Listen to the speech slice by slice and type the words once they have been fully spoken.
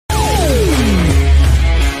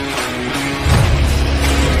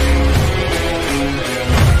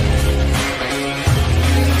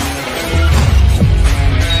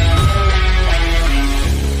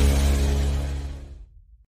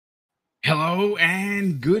Hello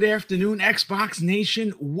and good afternoon, Xbox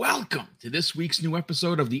Nation. Welcome to this week's new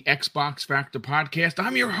episode of the Xbox Factor podcast.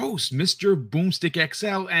 I'm your host, Mr. Boomstick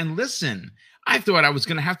XL. And listen, I thought I was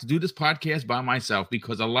going to have to do this podcast by myself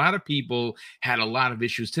because a lot of people had a lot of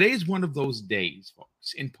issues. Today is one of those days,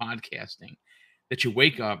 folks, in podcasting that you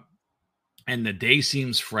wake up and the day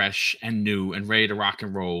seems fresh and new and ready to rock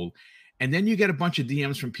and roll. And then you get a bunch of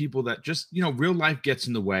DMs from people that just, real life gets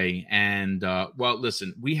in the way. And, well,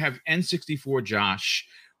 listen, we have N64 Josh,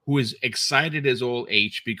 who is excited as all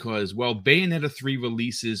H because, well, Bayonetta 3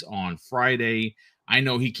 releases on Friday. I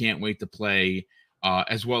know he can't wait to play,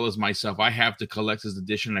 as well as myself. I have the collector's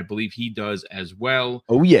edition. I believe he does as well.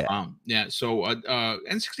 Oh, yeah. So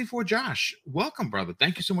N64 Josh, welcome, brother.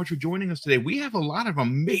 Thank you so much for joining us today. We have a lot of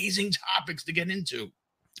amazing topics to get into.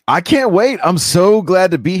 I can't wait. I'm so glad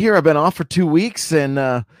to be here. I've been off for 2 weeks and,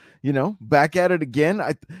 back at it again.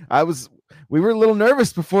 We were a little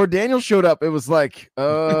nervous before Daniel showed up. It was like,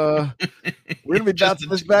 we're going to be bouncing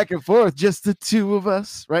this back and forth. Just the two of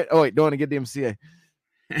us, right? Oh, wait, don't want to get the MCA.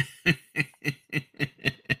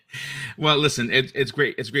 Well, listen, it's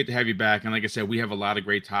great. It's great to have you back. And like I said, we have a lot of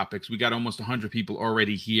great topics. We got almost 100 people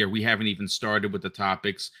already here. We haven't even started with the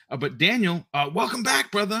topics. But Daniel, welcome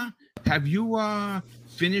back, brother. Have you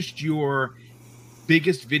finished your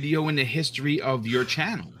biggest video in the history of your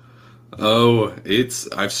channel? Oh,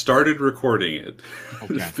 I've started recording it.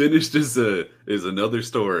 Okay. Finished is another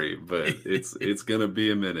story, but it's gonna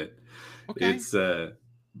be a minute. Okay.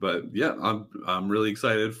 But yeah, I'm really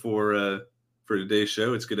excited for today's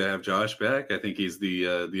show. It's good to have Josh back. I think he's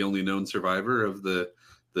the only known survivor of the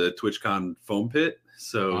TwitchCon foam pit.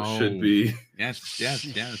 So should be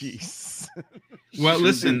yes. Well,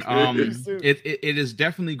 listen, it is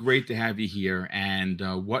definitely great to have you here. And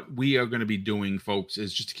what we are going to be doing, folks,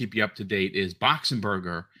 is just to keep you up to date. Is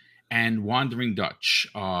Boxenberger and Wandering Dutch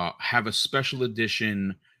have a special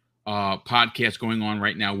edition podcast going on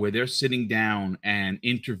right now where they're sitting down and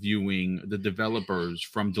interviewing the developers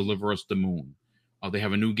from Deliver Us the Moon. They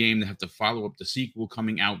have a new game. They have to follow up the sequel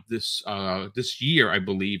coming out this year, I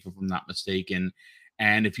believe, if I'm not mistaken.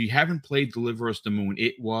 And if you haven't played Deliver Us the Moon,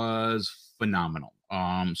 it was phenomenal.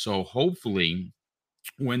 So hopefully,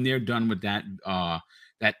 when they're done with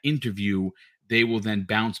that interview, they will then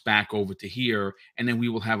bounce back over to here, and then we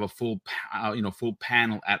will have a full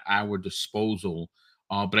panel at our disposal.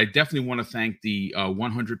 But I definitely want to thank the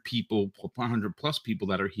 100 plus people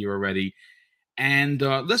that are here already. And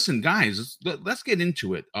listen, guys, let's get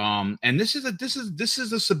into it. And this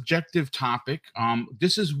is a subjective topic.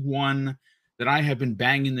 This is one that I have been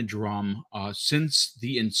banging the drum since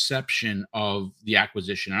the inception of the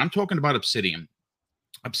acquisition. And I'm talking about Obsidian.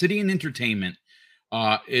 Obsidian Entertainment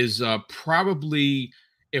is probably,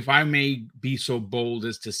 if I may be so bold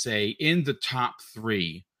as to say, in the top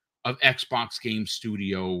 3 of Xbox Game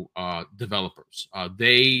Studio developers.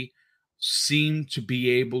 They seem to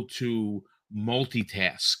be able to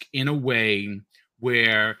multitask in a way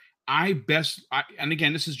where and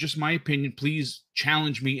again, this is just my opinion. Please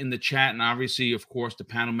challenge me in the chat. And obviously, of course, the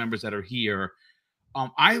panel members that are here.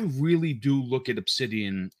 I really do look at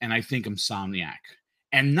Obsidian and I think Insomniac.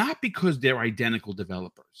 And not because they're identical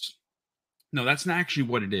developers. No, that's not actually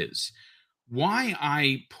what it is. Why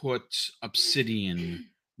I put Obsidian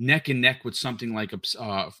neck and neck with something like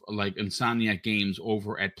Insomniac Games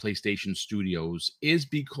over at PlayStation Studios is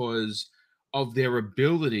because of their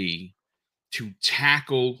ability to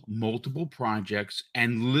tackle multiple projects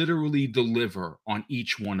and literally deliver on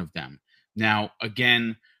each one of them. Now,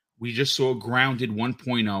 again, we just saw Grounded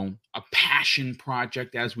 1.0, a passion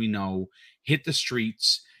project, as we know, hit the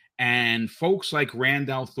streets. And folks like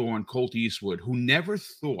Randall Thor and Colt Eastwood, who never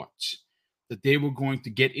thought that they were going to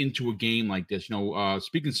get into a game like this.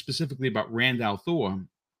 Speaking specifically about Randall Thor,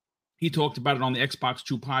 he talked about it on the Xbox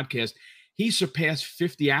 2 podcast. He surpassed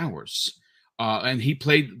 50 hours. And he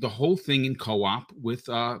played the whole thing in co-op with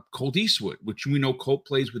Colt Eastwood, which we know Colt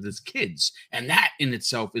plays with his kids. And that in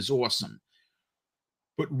itself is awesome.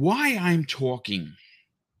 But why I'm talking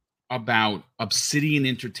about Obsidian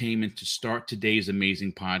Entertainment to start today's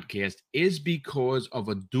amazing podcast is because of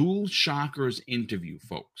a Dual Shockers interview,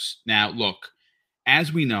 folks. Now, look,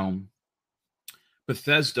 as we know,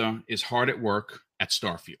 Bethesda is hard at work at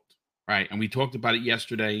Starfield, right? And we talked about it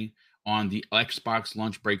yesterday on the Xbox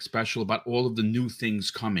Lunch Break special about all of the new things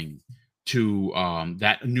coming to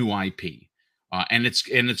that new IP. And it's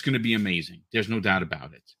going to be amazing. There's no doubt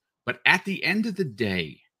about it. But at the end of the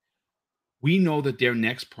day, we know that their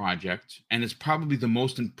next project, and it's probably the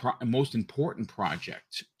most important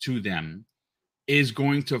project to them, is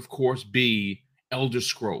going to, of course, be Elder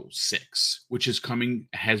Scrolls 6, which has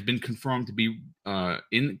been confirmed to be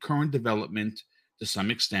in current development to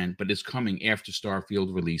some extent, but is coming after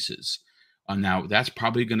Starfield releases. Now, that's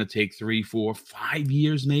probably going to take 3, 4, 5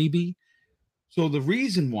 years, maybe. So the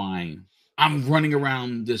reason why I'm running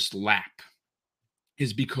around this lap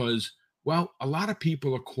is because, well, a lot of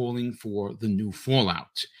people are calling for the new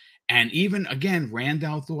Fallout. And even, again,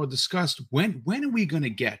 Randall Thor discussed, when are we going to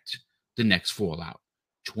get the next Fallout?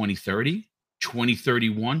 2030?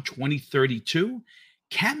 2031, 2032?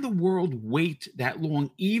 Can the world wait that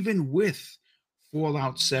long, even with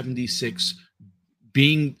Fallout 76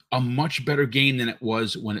 being a much better game than it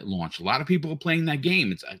was when it launched? A lot of people are playing that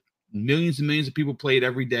game. It's millions and millions of people play it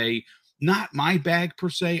every day. Not my bag per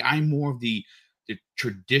se. I'm more of the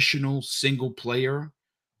traditional single player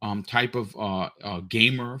type of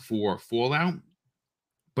gamer for Fallout.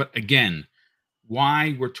 But again,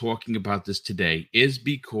 why we're talking about this today is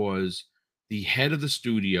because the head of the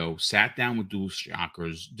studio sat down with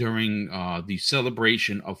DualShockers during the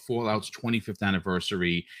celebration of Fallout's 25th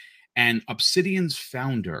anniversary, and Obsidian's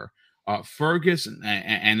founder, Fergus,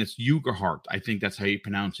 and it's Ugehart, I think that's how you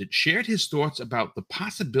pronounce it, shared his thoughts about the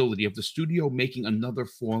possibility of the studio making another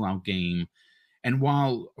Fallout game. And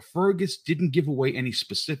while Fergus didn't give away any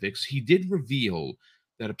specifics, he did reveal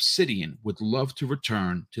that Obsidian would love to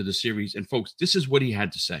return to the series. And folks, this is what he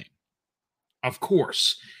had to say. Of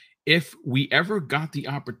course, if we ever got the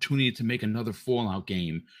opportunity to make another Fallout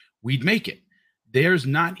game, we'd make it. There's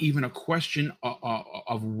not even a question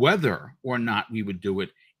of whether or not we would do it.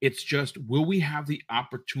 It's just, will we have the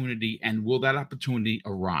opportunity, and will that opportunity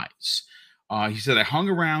arise? He said, I hung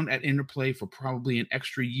around at Interplay for probably an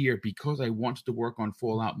extra year because I wanted to work on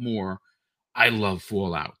Fallout more. I love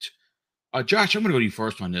Fallout. Josh, I'm going to go to you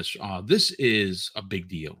first on this. This is a big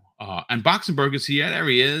deal. And Boxenberg is here. There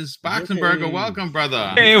he is. Boxenberg, welcome,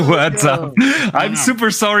 brother. Hey, what's up? I'm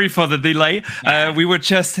super sorry for the delay. We were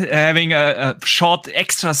just having a short,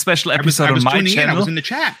 extra special episode on my channel. I was in the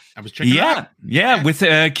chat. I was checking out. Yeah, with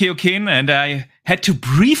Keokin, and I had to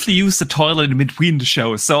briefly use the toilet in between the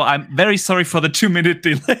shows. So I'm very sorry for the 2-minute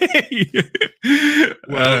delay.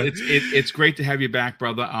 Well, it's great to have you back,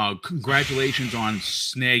 brother. Congratulations on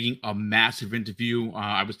snagging a massive interview.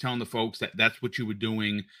 I was telling the folks that that's what you were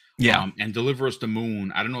doing. Yeah. And Deliver Us the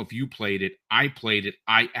Moon. I don't know if you played it. I played it.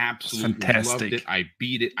 I absolutely loved it. I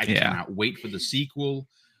beat it. I cannot wait for the sequel.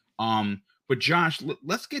 But Josh,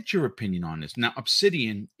 let's get your opinion on this. Now,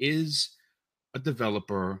 Obsidian is a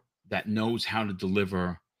developer that knows how to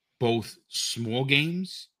deliver both small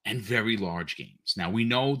games and very large games. Now, we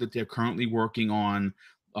know that they're currently working on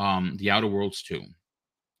The Outer Worlds 2.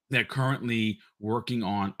 They're currently working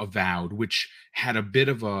on Avowed, which had a bit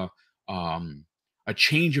of a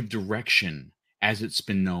change of direction, as it's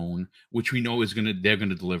been known, which we know they're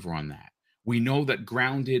gonna deliver on that. We know that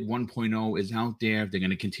Grounded 1.0 is out there. They're going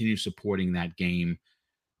to continue supporting that game.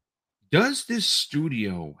 Does this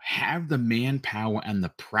studio have the manpower and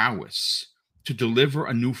the prowess to deliver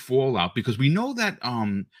a new Fallout? Because we know that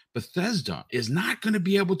Bethesda is not going to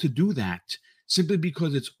be able to do that simply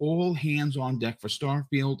because it's all hands on deck for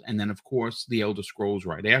Starfield, and then, of course, the Elder Scrolls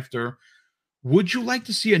right after. Would you like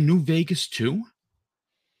to see a new Vegas 2?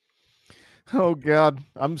 Oh, God.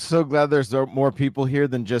 I'm so glad there's more people here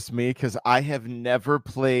than just me, because I have never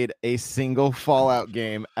played a single Fallout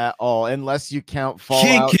game at all, unless you count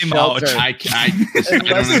Fallout Kick him Shelter. out. I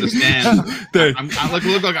don't understand.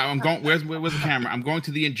 Look, I'm going. Where's the camera? I'm going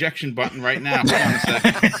to the injection button right now. Hold on a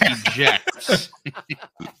second. Eject.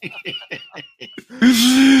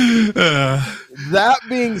 That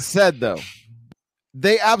being said, though,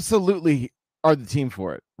 they absolutely are the team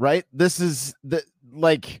for it, right? This is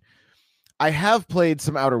I have played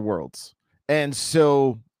some Outer Worlds, and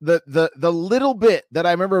so the little bit that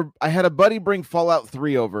I remember, I had a buddy bring Fallout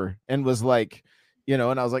 3 over and was like, and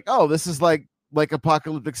I was like, oh, this is like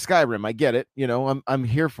apocalyptic Skyrim. I get it, I'm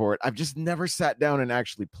here for it. I've just never sat down and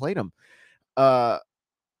actually played them.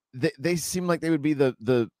 They seem like they would be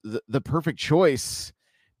the perfect choice.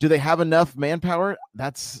 Do they have enough manpower?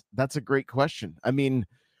 That's a great question. I mean,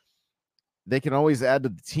 they can always add to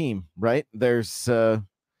the team, right? There's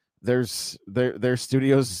their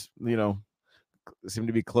studios, seem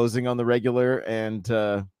to be closing on the regular, and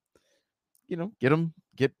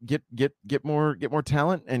get more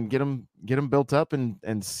talent and get them built up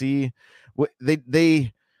and see what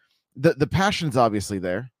the passion's obviously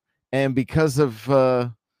there, and because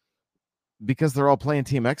they're all playing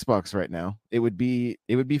Team Xbox right now, it would be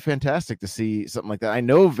fantastic to see something like that. I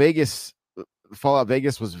know Fallout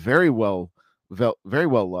Vegas was very well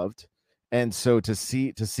loved. And so to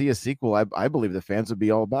see a sequel, I believe the fans would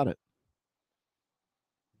be all about it.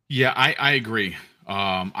 Yeah, I agree.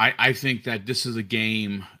 I think that this is a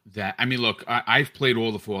game that, I mean, look, I've played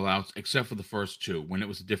all the Fallouts except for the first two when it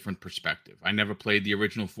was a different perspective. I never played the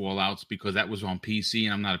original Fallouts because that was on PC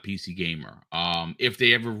and I'm not a PC gamer. If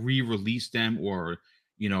they ever re-released them or,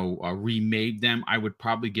 remade them, I would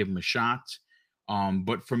probably give them a shot.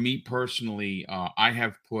 But for me personally, I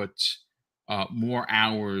have put more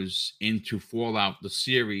hours into Fallout, the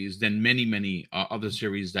series, than many other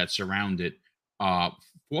series that surround it.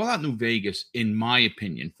 Fallout New Vegas, in my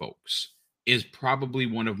opinion, folks, is probably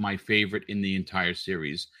one of my favorite in the entire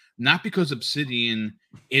series. Not because Obsidian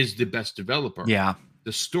is the best developer. Yeah.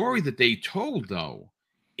 The story that they told, though,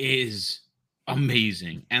 is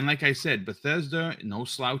amazing. And like I said, Bethesda, no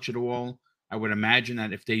slouch at all. I would imagine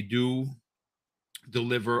that if they do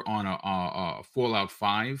deliver on a Fallout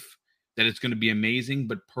 5, that it's going to be amazing.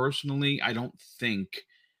 But personally, I don't think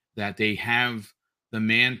that they have the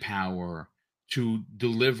manpower to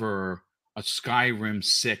deliver a Skyrim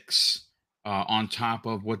 6 on top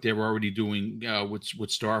of what they're already doing with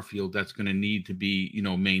Starfield. That's going to need to be,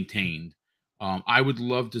 maintained. I would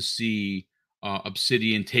love to see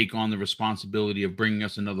Obsidian take on the responsibility of bringing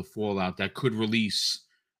us another Fallout that could release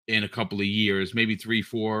in a couple of years, maybe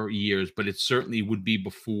 3-4 years, but it certainly would be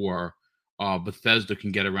before Bethesda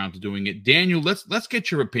can get around to doing it. Daniel, let's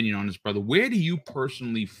get your opinion on this, brother. Where do you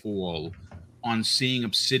personally fall on seeing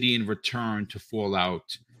Obsidian return to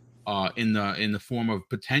Fallout in the form of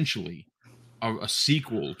potentially a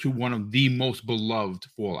sequel to one of the most beloved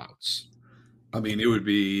Fallouts? I mean, it would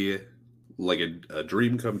be like a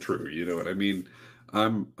dream come true. You know what I mean?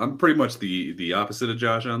 I'm pretty much the opposite of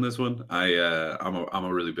Josh on this one. I'm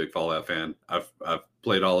a really big Fallout fan. I've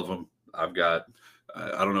played all of them. I've got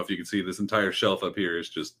I don't know if you can see this entire shelf up here is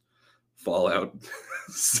just Fallout.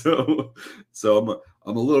 so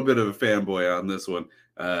I'm a little bit of a fanboy on this one.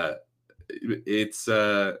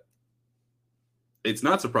 It's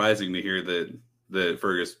not surprising to hear that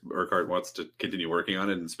Fergus Urquhart wants to continue working on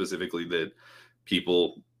it, and specifically that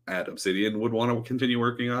people at Obsidian would want to continue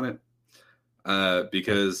working on it.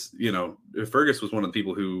 Because Fergus was one of the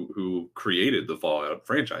people who created the Fallout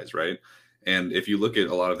franchise, right? And if you look at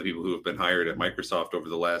a lot of the people who have been hired at Microsoft over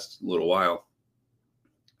the last little while,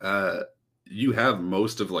 you have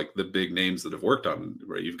most of like the big names that have worked on it,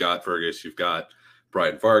 right? You've got Fergus, you've got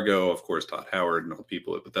Brian Fargo, of course, Todd Howard, and all the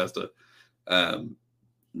people at Bethesda.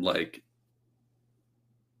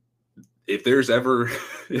 If there's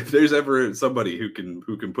ever somebody who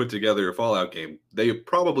can put together a Fallout game, they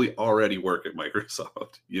probably already work at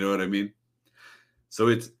Microsoft. You know what I mean? So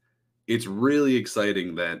it's really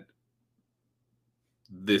exciting that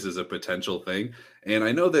this is a potential thing. And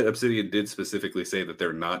I know that Obsidian did specifically say that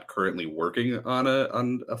they're not currently working on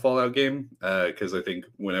a Fallout game, because I think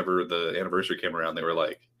whenever the anniversary came around, they were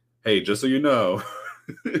like, "Hey, just so you know,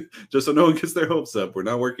 just so no one gets their hopes up, we're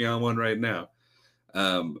not working on one right now."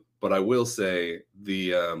 But I will say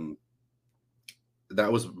that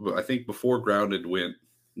was, I think, before Grounded went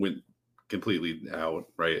completely out,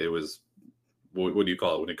 right? It was, what do you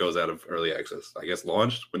call it when it goes out of early access? I guess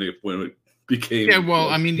launched when it became. Yeah, well,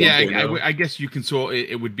 I mean, I guess you can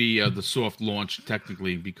it would be the soft launch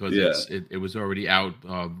technically, because it was already out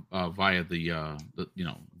via the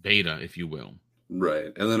beta, if you will.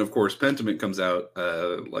 Right, and then of course Pentiment comes out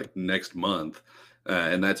like next month,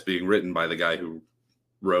 and that's being written by the guy who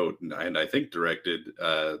wrote and I think directed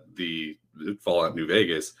the Fallout New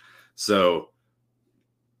Vegas. So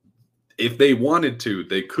if they wanted to,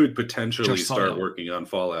 they could potentially start working on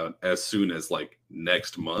Fallout as soon as like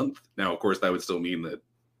next month. Now, of course, that would still mean that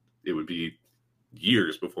it would be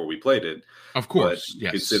years before we played it. Of course,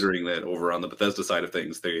 but considering that over on the Bethesda side of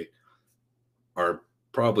things, they are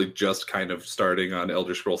probably just kind of starting on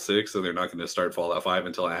Elder Scrolls 6, and they're not going to start Fallout 5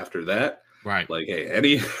 until after that. Right. Like, hey,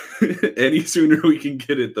 any sooner we can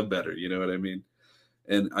get it, the better. You know what I mean?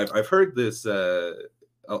 And I've heard this. A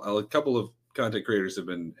couple of content creators have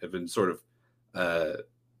been sort of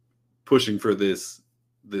pushing for this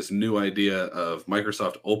new idea of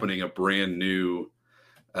Microsoft opening a brand new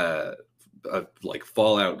like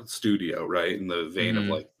Fallout studio, right, in the vein of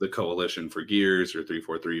like the Coalition for Gears or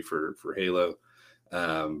 343 for Halo.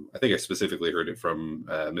 I think I specifically heard it from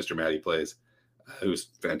Mr. Matty Plays, who's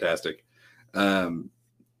fantastic. And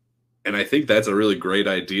I think that's a really great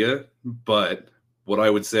idea. But what I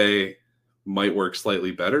would say might work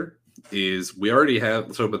slightly better is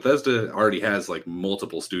Bethesda already has like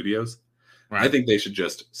multiple studios. Right. I think they should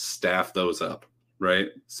just staff those up, right?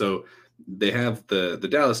 So they have the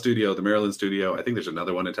Dallas studio, the Maryland studio. I think there's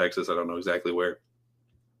another one in Texas. I don't know exactly where.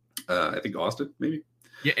 I think Austin, maybe.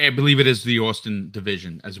 Yeah, I believe it is the Austin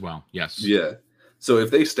division as well. Yes. Yeah. So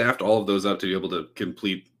if they staffed all of those up to be able to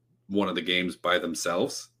complete one of the games by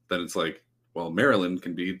themselves, then it's like, well, Maryland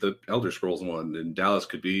can be the Elder Scrolls one, and Dallas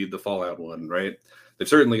could be the Fallout one, right? They've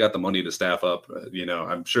certainly got the money to staff up.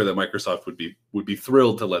 I'm sure that Microsoft would be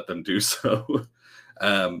thrilled to let them do so.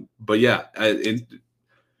 But yeah,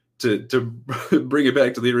 to bring it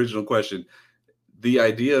back to the original question, the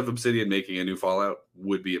idea of Obsidian making a new Fallout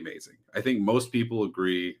would be amazing. I think most people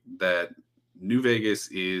agree that New Vegas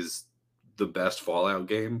is the best Fallout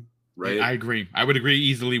game, right? I agree. I would agree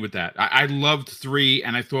easily with that. I loved 3,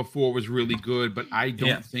 and I thought 4 was really good, but I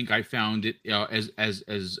don't think I found it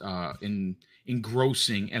as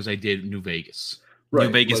engrossing as I did New Vegas. Right.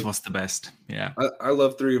 New Vegas was the best. Yeah, I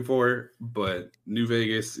love 3 and 4, but New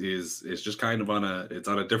Vegas is just kind of on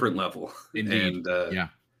a different level. Indeed. And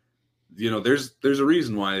there's a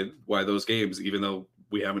reason why those games, even though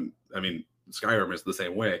we haven't. I mean, Skyrim is the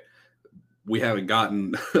same way. We haven't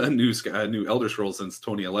gotten a new Elder Scrolls since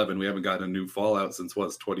 2011. We haven't gotten a new Fallout since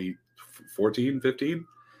 2014, 15. You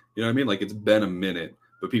know what I mean? Like, it's been a minute,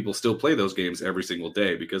 but people still play those games every single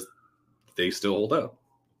day because they still hold up.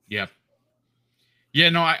 Yeah. Yeah,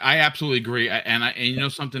 no, I absolutely agree. And you know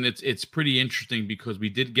something, it's pretty interesting because we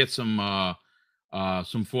did get some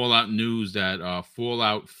Fallout news that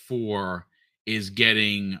Fallout 4 is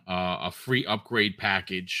getting a free upgrade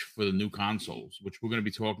package for the new consoles, which we're going to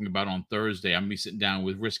be talking about on Thursday. I'm going to be sitting down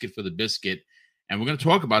with Risk It for the Biscuit, and we're going to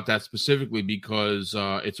talk about that specifically because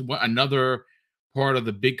it's another part of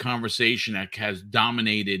the big conversation that has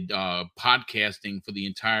dominated podcasting for the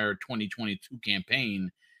entire 2022 campaign,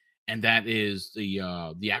 and that is the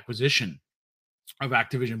acquisition of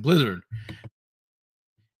Activision Blizzard.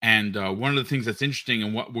 And one of the things that's interesting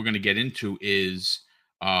and what we're going to get into is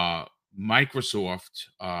Microsoft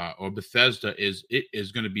or Bethesda is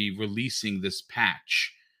going to be releasing this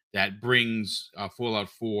patch that brings Fallout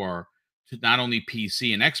 4 to not only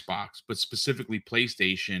PC and Xbox, but specifically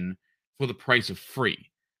PlayStation for the price of free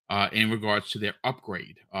in regards to their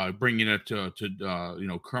upgrade, bringing it to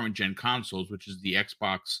current gen consoles, which is the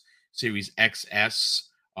Xbox Series XS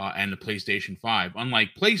and the PlayStation 5. Unlike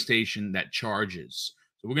PlayStation, that charges.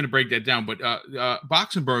 So we're going to break that down. But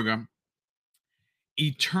Boxenberger,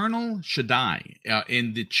 Eternal Shaddai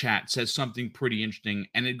in the chat says something pretty interesting,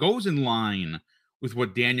 and it goes in line with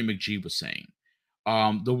what Daniel McGee was saying.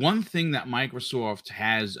 The one thing that Microsoft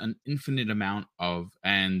has an infinite amount of,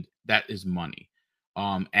 and that is money.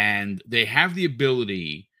 And they have the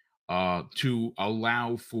ability to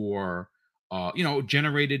allow for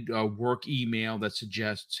generated work email that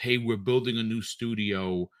suggests, hey, we're building a new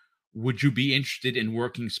studio. Would you be interested in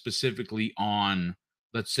working specifically on,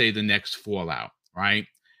 let's say, the next Fallout, right?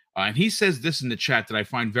 And he says this in the chat that I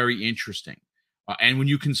find very interesting. And when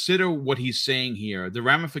you consider what he's saying here, the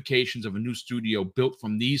ramifications of a new studio built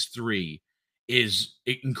from these three is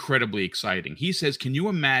incredibly exciting. He says, can you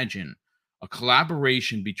imagine a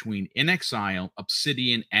collaboration between inXile,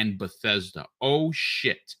 Obsidian, and Bethesda? Oh,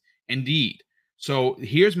 shit. Indeed. So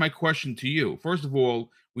here's my question to you. First of all,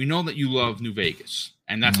 we know that you love New Vegas,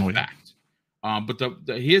 and that's a fact. But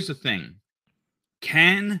here's the thing.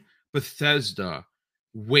 Can Bethesda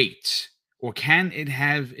wait, or can it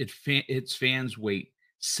have its fans wait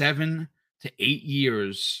 7 to 8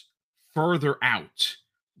 years further out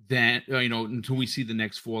than, until we see the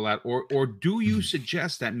next Fallout? Or do you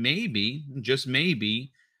suggest that maybe, just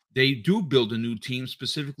maybe, they do build a new team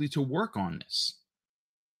specifically to work on this?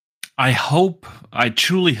 I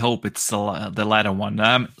truly hope it's the latter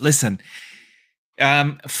one. Listen,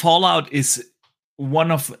 Fallout is one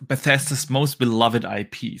of Bethesda's most beloved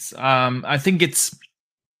IPs. I think it's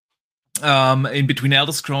in between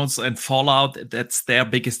Elder Scrolls and Fallout, that's their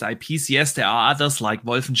biggest IPs. Yes, there are others like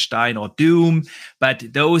Wolfenstein or Doom, but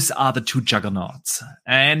those are the two juggernauts.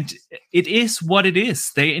 And it is what it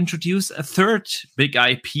is. They introduce a third big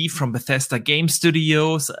IP from Bethesda Game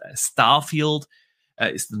Studios, Starfield.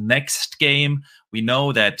 Is the next game. We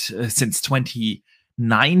know that since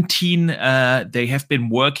 2019, they have been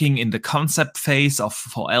working in the concept phase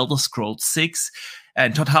for Elder Scrolls 6.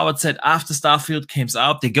 And Todd Howard said after Starfield came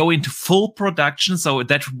out, they go into full production. So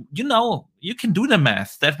that, you can do the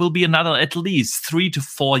math. That will be another at least 3 to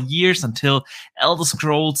 4 years until Elder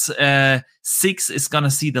Scrolls 6 is going to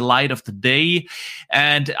see the light of the day.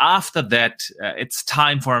 And after that, it's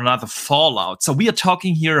time for another Fallout. So we are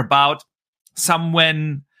talking here about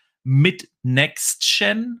somewhere mid next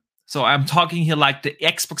gen. So I'm talking here like the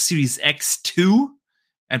Xbox Series X2,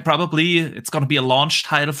 and probably it's going to be a launch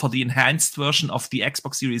title for the enhanced version of the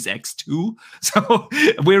Xbox Series X2. So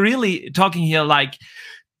we're really talking here like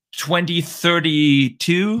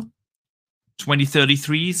 2032,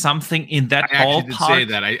 2033, something in that ballpark. I actually did say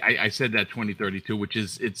that. I said that 2032, which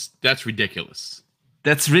is that's ridiculous.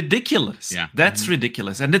 That's ridiculous. Yeah. That's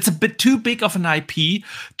ridiculous. And it's a bit too big of an IP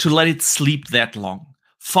to let it sleep that long.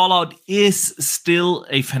 Fallout is still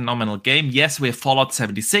a phenomenal game. Yes, we have Fallout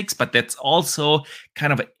 76, but that's also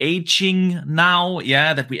kind of aging now.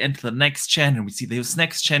 Yeah, that we enter the next gen and we see those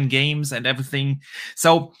next gen games and everything.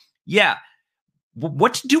 So, yeah,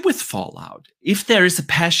 what to do with Fallout? If there is a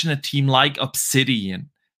passionate team like Obsidian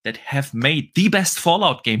that have made the best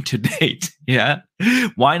Fallout game to date, yeah,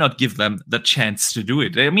 why not give them the chance to do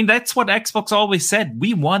it? I mean, that's what Xbox always said.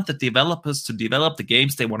 We want the developers to develop the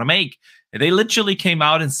games they want to make. And they literally came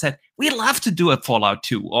out and said, we'd love to do a Fallout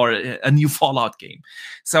 2 or a new Fallout game.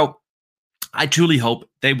 So I truly hope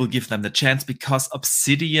they will give them the chance, because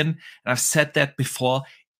Obsidian, and I've said that before,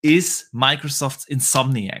 is Microsoft's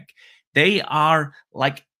Insomniac. They are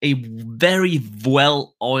like a very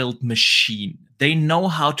well-oiled machine. They know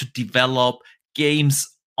how to develop games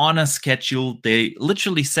on a schedule. They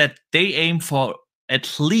literally said they aim for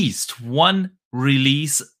at least one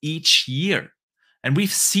release each year. And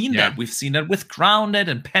we've seen that. We've seen that with Grounded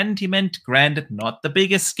and Pentiment. Granted, not the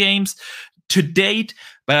biggest games to date.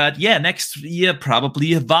 But yeah, next year,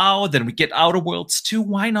 probably Avowed. Then we get Outer Worlds 2.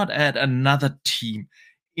 Why not add another team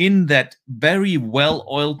in that very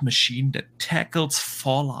well-oiled machine that tackles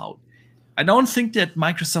Fallout? I don't think that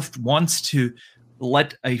Microsoft wants to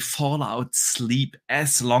let a Fallout sleep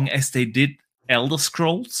as long as they did Elder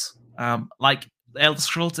Scrolls. Elder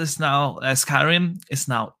Scrolls is now, Skyrim is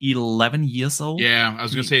now 11 years old. Yeah, I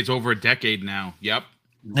was going to say it's over a decade now. Yep.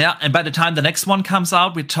 Yeah, and by the time the next one comes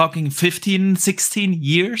out, we're talking 15, 16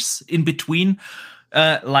 years in between,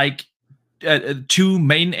 two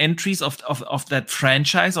main entries of that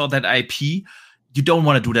franchise or that IP. You don't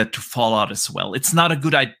want to do that to Fallout as well. It's not a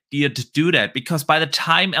good idea to do that, because by the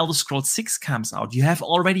time Elder Scrolls 6 comes out, you have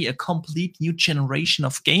already a complete new generation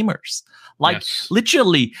of gamers.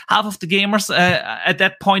 Literally, half of the gamers at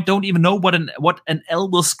that point don't even know what an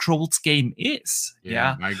Elder Scrolls game is.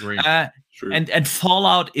 Yeah, I agree. And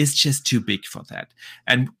Fallout is just too big for that.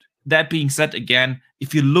 And that being said, again,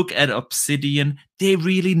 if you look at Obsidian, they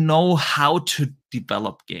really know how to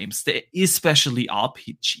develop games, especially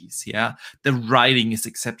RPGs. Yeah, the writing is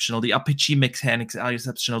exceptional, the RPG mechanics are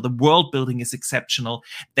exceptional, the world building is exceptional.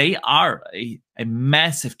 They are a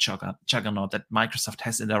massive juggernaut that Microsoft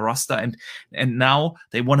has in their roster, and now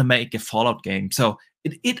they want to make a Fallout game. So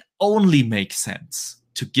it only makes sense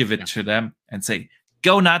to give it to them and say,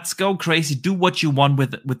 go nuts, go crazy, do what you want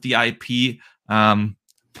with the IP.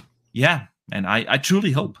 And I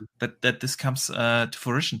truly hope that this comes to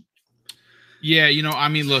fruition. Yeah, I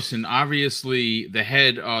mean, listen, obviously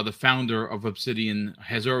the founder of Obsidian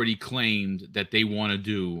has already claimed that they want to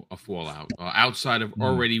do a Fallout outside of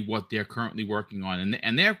already what they're currently working on.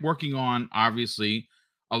 And they're working on, obviously,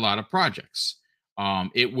 a lot of projects.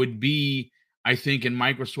 It would be, I think, in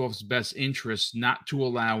Microsoft's best interest not to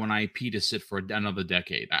allow an IP to sit for another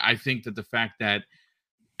decade. I think that the fact that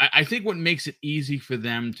I think what makes it easy for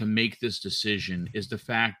them to make this decision is the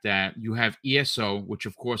fact that you have ESO, which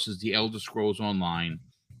of course is the Elder Scrolls Online,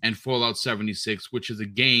 and Fallout 76, which is a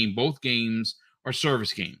game. Both games are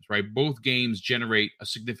service games, right? Both games generate a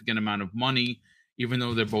significant amount of money, even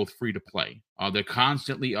though they're both free to play. They're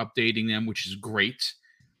constantly updating them, which is great.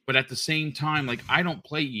 But at the same time, like, I don't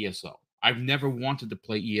play ESO. I've never wanted to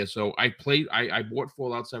play ESO. I bought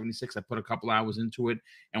Fallout 76. I put a couple hours into it.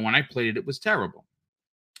 And when I played it, it was terrible.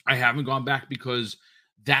 I haven't gone back because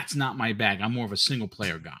that's not my bag. I'm more of a single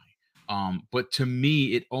player guy. But to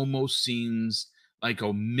me, it almost seems like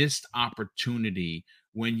a missed opportunity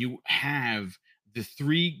when you have the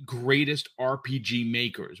three greatest RPG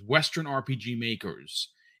makers, Western RPG makers,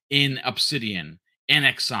 in Obsidian, and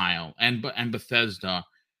Exile, and Bethesda.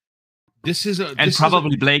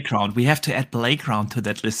 Probably Playground. We have to add Playground to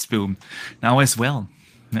that list, Boom, now as well.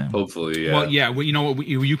 Yeah. Hopefully, yeah. Well, yeah. Well,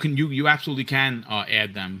 you absolutely can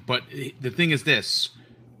add them. But the thing is this: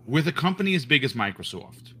 with a company as big as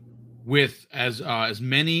Microsoft, with as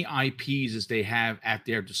many IPs as they have at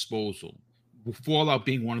their disposal, Fallout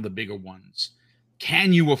being one of the bigger ones,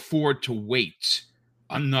 can you afford to wait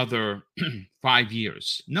another 5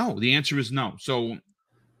 years? No, the answer is no. So,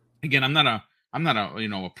 again, I'm not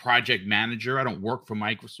a project manager. I don't work for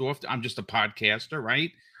Microsoft. I'm just a podcaster,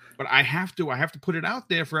 right? But I have to put it out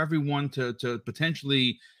there for everyone to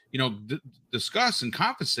potentially, discuss and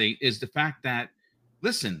compensate, is the fact that,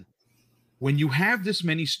 listen, when you have this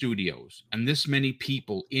many studios and this many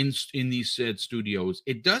people in these said studios,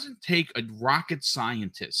 it doesn't take a rocket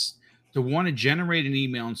scientist to want to generate an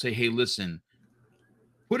email and say, hey, listen,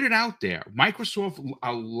 put it out there. Microsoft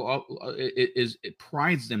it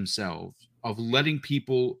prides themselves of letting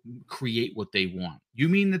people create what they want. You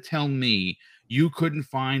mean to tell me you couldn't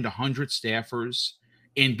find 100 staffers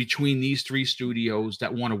in between these 3 studios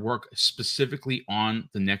that want to work specifically on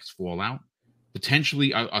the next Fallout?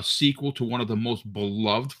 Potentially a sequel to one of the most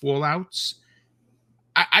beloved Fallouts?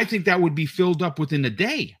 I think that would be filled up within a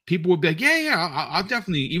day. People would be like, yeah, I'll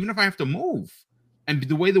definitely, even if I have to move. And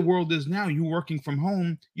the way the world is now, you working from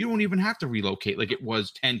home, you don't even have to relocate like it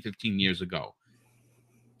was 10, 15 years ago.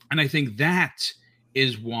 And I think that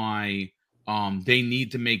is why they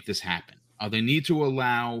need to make this happen. They need to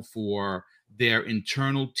allow for their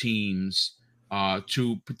internal teams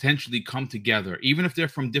to potentially come together, even if they're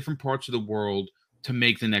from different parts of the world, to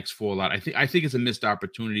make the next Fallout. I think it's a missed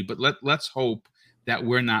opportunity, but let's hope that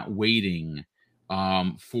we're not waiting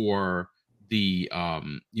for the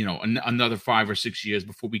another 5 or 6 years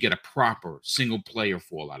before we get a proper single player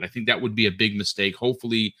Fallout. I think that would be a big mistake.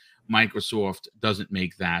 Hopefully Microsoft doesn't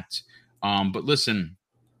make that. But listen,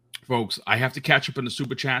 folks, I have to catch up on the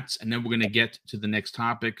super chats, and then we're going to get to the next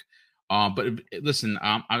topic. But listen,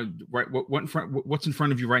 what's in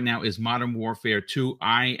front of you right now is Modern Warfare 2.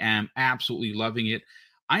 I am absolutely loving it.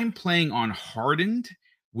 I'm playing on Hardened,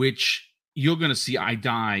 which you're going to see I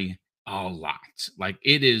die a lot. Like,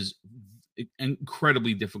 it is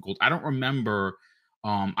incredibly difficult. I don't remember.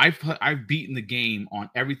 I've beaten the game on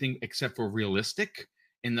everything except for realistic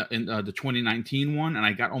in the 2019 one, and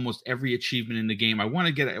I got almost every achievement in the game. I want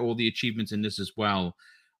to get all the achievements in this as well.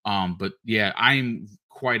 But yeah, I'm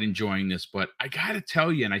quite enjoying this. But I got to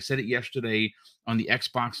tell you, and I said it yesterday on the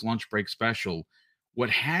Xbox Lunch Break special, what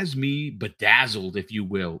has me bedazzled, if you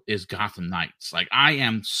will, is Gotham Knights. Like, I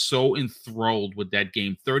am so enthralled with that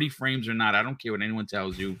game. 30 frames or not, I don't care what anyone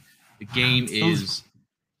tells you. The game is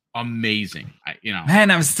amazing. Man,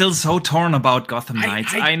 I'm still so torn about Gotham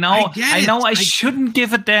Knights. I know I shouldn't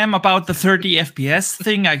give a damn about the 30 FPS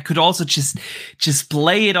thing. I could also just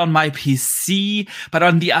play it on my PC. But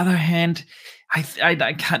on the other hand,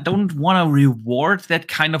 I don't want to reward that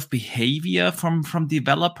kind of behavior from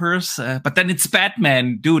developers. But then it's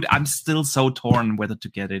Batman, dude. I'm still so torn whether to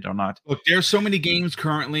get it or not. Look, there's so many games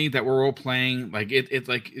currently that we're all playing. Like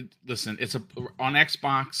listen, it's on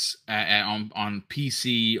Xbox, on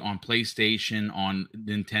PC, on PlayStation, on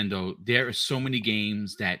Nintendo. There are so many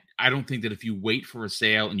games that I don't think that if you wait for a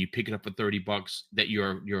sale and you pick it up for $30, that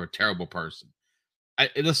you're a terrible person.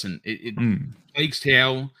 Plague's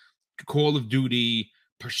Tale, Call of Duty,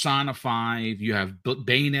 Persona 5, you have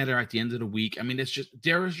Bayonetta at the end of the week. I mean,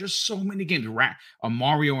 there is just so many games.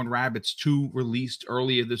 Mario and Rabbids 2 released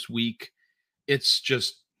earlier this week. It's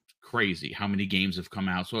just crazy how many games have come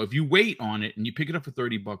out. So if you wait on it and you pick it up for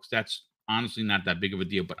 $30, that's honestly not that big of a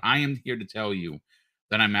deal. But I am here to tell you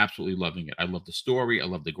that I'm absolutely loving it. I love the story. I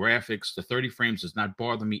love the graphics. The 30 frames does not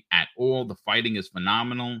bother me at all. The fighting is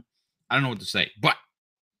phenomenal. I don't know what to say, but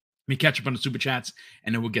let me catch up on the super chats,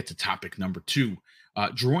 and then we'll get to topic number 2.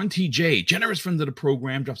 Drawn TJ, generous friend of the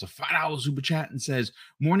program, drops a $5 super chat and says,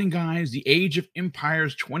 "Morning, guys. The Age of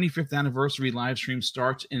Empires 25th anniversary live stream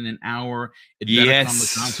starts in an hour. It better come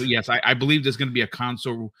with console." Yes, I believe there's going to be a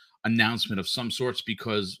console announcement of some sorts,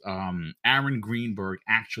 because Aaron Greenberg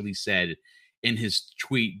actually said in his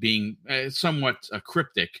tweet, being somewhat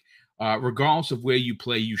cryptic, regardless of where you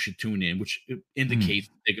play, you should tune in, which indicates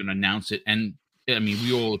they're going to announce it. And I mean,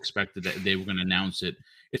 we all expected that they were going to announce it.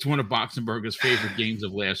 It's one of Boxenberger's favorite games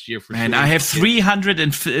of last year. And I have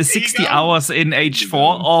 360 hours in H4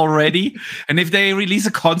 already. And if they release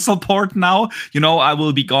a console port now, I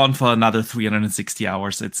will be gone for another 360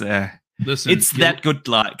 hours. It's listen, it's that good,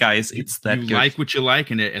 guys. It's that good. You like what you like,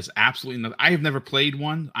 and it is absolutely nothing. I have never played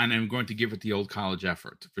one, and I'm going to give it the old college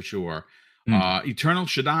effort for sure. Eternal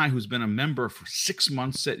Shaddai, who's been a member for 6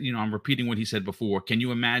 months, said, I'm repeating what he said before. Can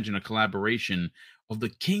you imagine a collaboration of the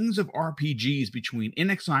kings of RPGs between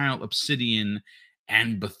inXile, Obsidian,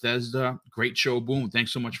 and Bethesda? Great show, Boom.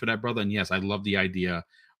 Thanks so much for that, brother. And yes, I love the idea.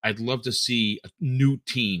 I'd love to see a new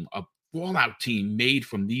team, a Fallout team made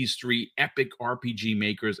from these 3 epic RPG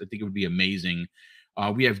makers. I think it would be amazing.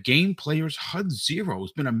 We have Game Players HUD Zero,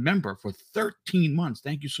 who's been a member for 13 months.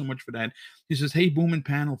 Thank you so much for that. He says, "Hey, Boom and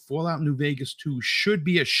panel, Fallout New Vegas 2 should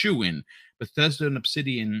be a shoo-in. Bethesda and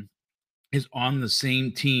Obsidian is on the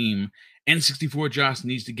same team. N64 Josh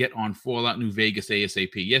needs to get on Fallout New Vegas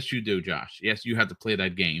ASAP." Yes, you do, Josh. Yes, you have to play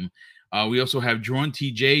that game. We also have Drawn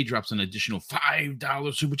TJ, drops an additional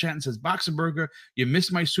 $5 super chat and says, "Boxenberger, you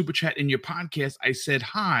missed my super chat in your podcast. I said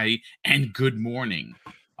hi and good morning."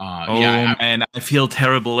 Man, I feel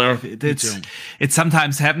terrible. It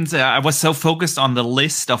sometimes happens. I was so focused on the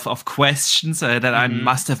list of questions that I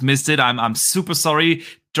must have missed it. I'm super sorry.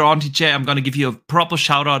 Drawn TJ, I'm going to give you a proper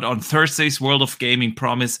shout out on Thursday's World of Gaming,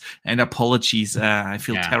 promise, and apologies. I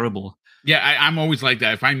feel terrible. Yeah, I'm always like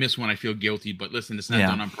that. If I miss one, I feel guilty. But listen, it's not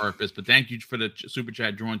done on purpose. But thank you for the super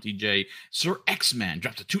chat, Drawn TJ. Sir X-Man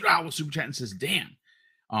dropped a $2 super chat and says, damn,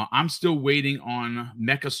 I'm still waiting on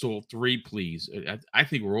Mecha Soul 3, please. I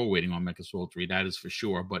think we're all waiting on Mecha Soul 3. That is for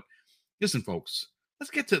sure. But listen, folks,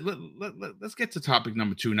 let's get to topic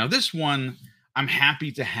number 2. Now, this one, I'm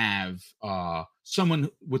happy to have someone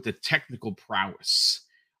with the technical prowess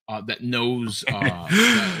that knows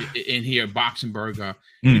in here, Boxenberger.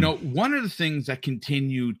 You know, one of the things that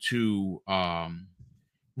continue to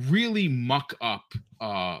really muck up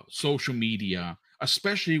social media,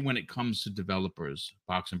 especially when it comes to developers,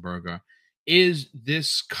 Boxenberger, is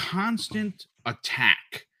this constant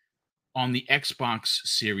attack on the Xbox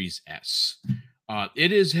Series S.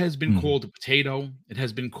 It has been called a potato. It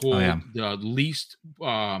has been called the least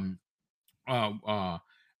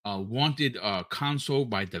wanted console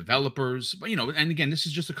by developers. But, you know, and again, this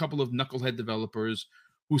is just a couple of knucklehead developers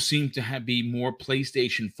who seem to be more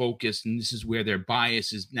PlayStation focused, and this is where their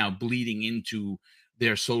bias is now bleeding into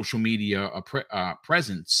their social media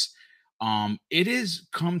presence. It has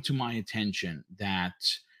come to my attention that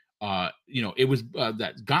it was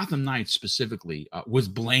that Gotham Knights specifically was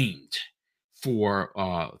blamed for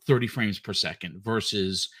 30 frames per second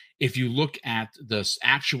versus, if you look at the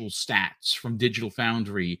actual stats from Digital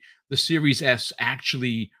Foundry, the Series S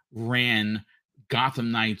actually ran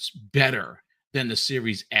Gotham Knights better than the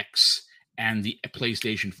Series X and the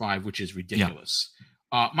PlayStation 5, which is ridiculous.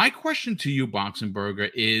 My question to you,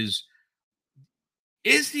 Boxenberger, is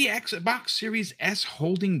the Xbox Series S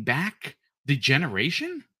holding back the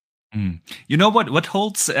generation? You know what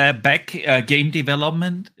holds back game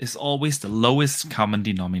development is always the lowest common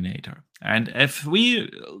denominator. And if we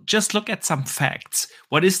just look at some facts,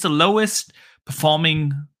 what is the lowest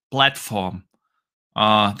performing platform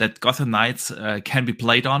that Gotham Knights can be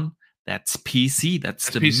played on? That's PC. That's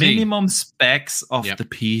the PC. Minimum specs of the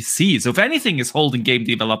PC. So if anything is holding game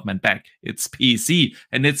development back, it's PC.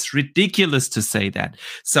 And it's ridiculous to say that.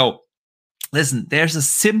 So listen, there's a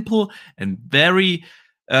simple and very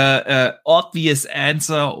obvious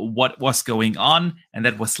answer what was going on, and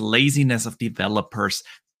that was laziness of developers,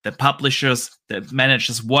 the publishers, the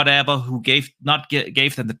managers, whatever, who gave them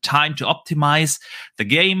the time to optimize the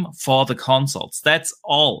game for the consoles. That's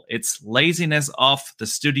all. It's laziness of the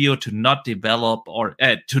studio to not develop or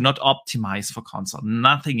to not optimize for console.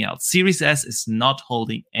 Nothing else. Series S is not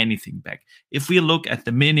holding anything back. If we look at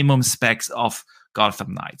the minimum specs of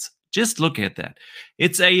Gotham Knights, just look at that.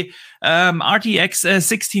 It's a RTX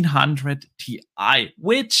 1600 Ti,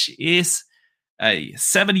 which is a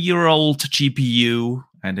 7-year-old GPU,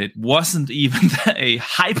 and it wasn't even a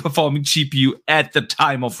high-performing GPU at the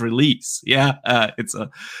time of release. So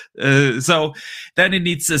then it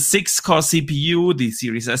needs a 6-core CPU. The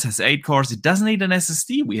Series S has 8 cores. It doesn't need an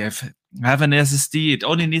SSD. We have an SSD. It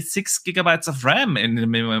only needs 6 gigabytes of RAM in the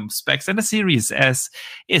minimum specs, and the Series S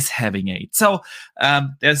is having 8. So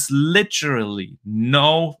there's literally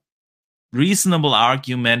no reasonable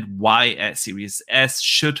argument why a Series S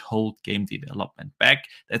should hold game development back.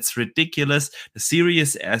 That's ridiculous. The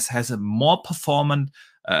Series S has a more performant,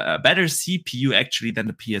 better CPU actually than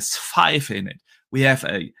the PS5 in it. We have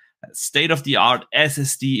a state-of-the-art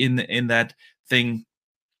SSD in that thing.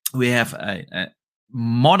 We have a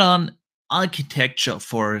modern architecture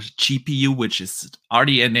for GPU, which is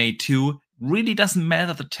RDNA 2. Really doesn't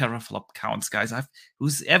matter the teraflop counts, guys.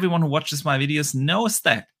 Everyone who watches my videos knows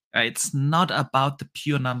that. It's not about the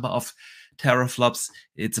pure number of teraflops.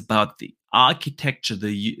 It's about the architecture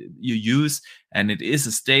that you use, and it is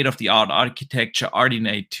a state-of-the-art architecture,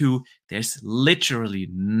 RDNA 2. There's literally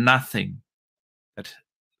nothing that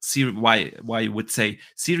why you would say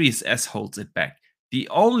Series S holds it back. The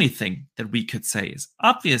only thing that we could say is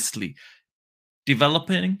obviously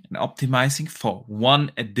developing and optimizing for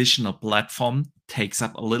one additional platform takes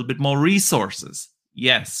up a little bit more resources.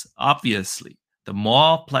 Yes, obviously. The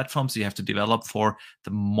more platforms you have to develop for, the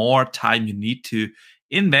more time you need to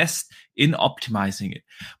invest in optimizing it.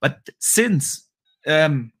 But since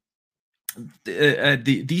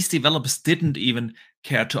these developers didn't even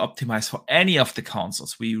care to optimize for any of the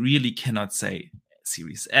consoles, we really cannot say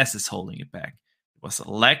Series S is holding it back. It was a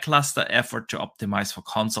lackluster effort to optimize for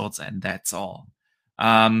consoles, and that's all.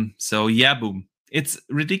 Boom. It's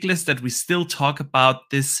ridiculous that we still talk about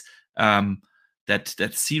this,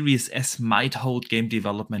 that Series S might hold game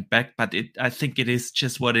development back, but I think it is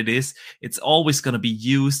just what it is. It's always going to be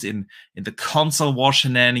used in the console war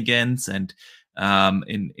shenanigans, and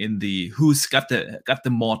in the who's got the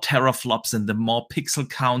more teraflops and the more pixel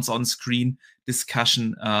counts on screen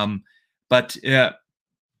discussion. But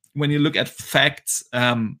when you look at facts,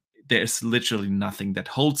 there's literally nothing that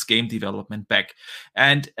holds game development back.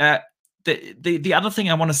 And the other thing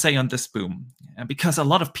I want to say on this boom, because a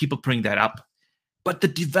lot of people bring that up, but the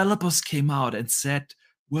developers came out and said,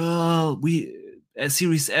 well,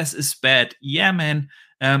 Series S is bad. Yeah, man.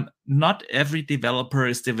 Not every developer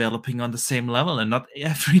is developing on the same level, and not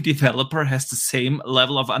every developer has the same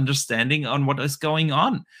level of understanding on what is going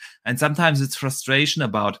on. And sometimes it's frustration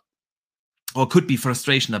about, or could be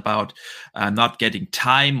frustration about not getting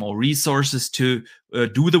time or resources to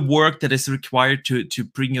do the work that is required to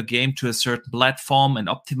bring your game to a certain platform and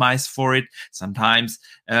optimize for it. Sometimes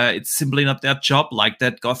it's simply not their job, like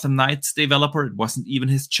that Gotham Knights developer. It wasn't even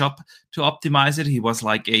his job to optimize it. He was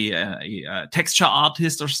like a texture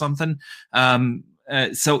artist or something. I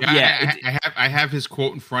have his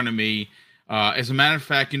quote in front of me. As a matter of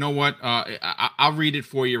fact, you know what? I'll read it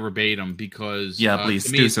for you verbatim because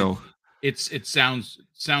please do so. It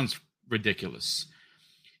sounds ridiculous.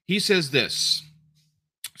 He says this: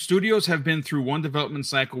 studios have been through one development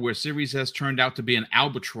cycle where Series S turned out to be an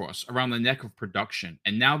albatross around the neck of production.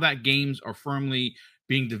 And now that games are firmly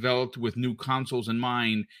being developed with new consoles in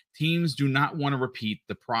mind, teams do not want to repeat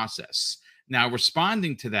the process. Now,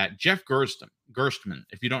 responding to that, Jeff Gerstmann,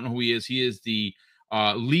 if you don't know who he is the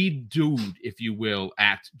lead dude, if you will,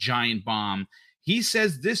 at Giant Bomb. He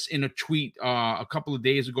says this in a tweet a couple of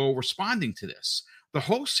days ago responding to this. The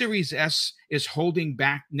whole Series S is holding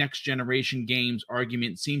back next generation games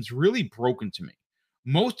argument seems really broken to me.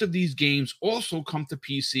 Most of these games also come to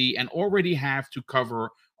PC and already have to cover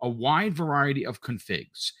a wide variety of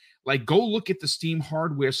configs. Like, go look at the Steam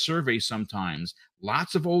hardware survey sometimes.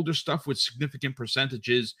 Lots of older stuff with significant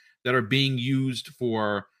percentages that are being used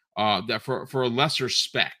for lesser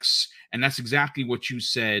specs. And that's exactly what you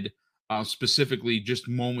said specifically just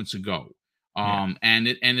moments ago. And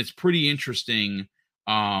it's pretty interesting.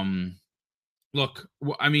 Look,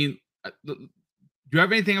 I mean, do you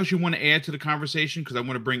have anything else you want to add to the conversation? Because I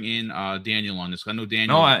want to bring in Daniel on this. I know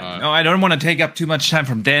Daniel. No, I don't want to take up too much time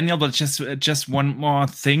from Daniel, but just one more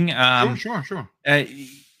thing. Sure.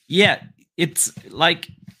 It's like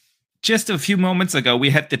just a few moments ago, we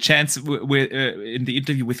had the chance in the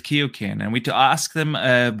interview with Keoken, and we to ask them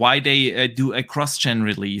why they do a cross-gen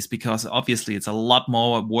release, because obviously it's a lot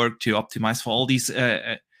more work to optimize for all these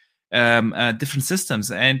different systems.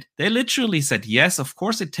 And they literally said, yes, of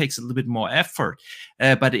course it takes a little bit more effort,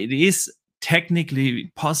 but it is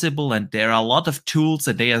technically possible, and there are a lot of tools,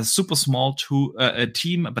 and they are a super small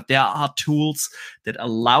team, but there are tools that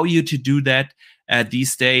allow you to do that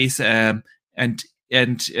these days.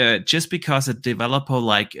 And just because a developer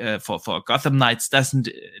like for Gotham Knights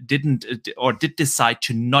did decide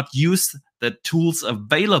to not use the tools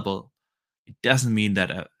available, it doesn't mean that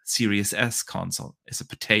a Series S console is a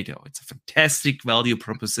potato. It's a fantastic value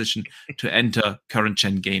proposition to enter current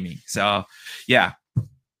gen gaming. So yeah,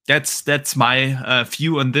 that's my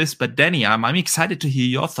view on this. But Danny, I'm excited to hear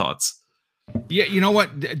your thoughts. Yeah, you know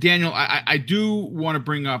what, Daniel, I do want to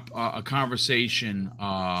bring up a conversation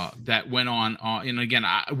that went on. And again,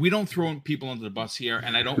 we don't throw people under the bus here,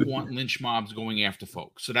 and I don't want lynch mobs going after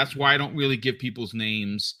folks. So that's why I don't really give people's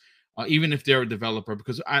names, even if they're a developer,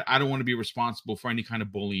 because I don't want to be responsible for any kind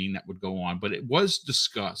of bullying that would go on. But it was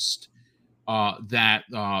discussed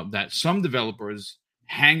that some developers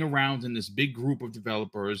hang around in this big group of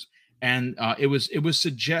developers. And it was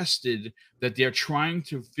suggested that they're trying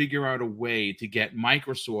to figure out a way to get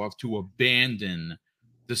Microsoft to abandon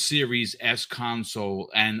the Series S console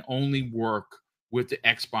and only work with the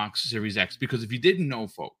Xbox Series X. Because if you didn't know,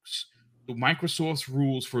 folks, the Microsoft's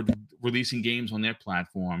rules for releasing games on their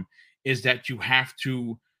platform is that you have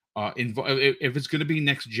to, if it's going to be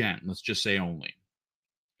next gen, let's just say only,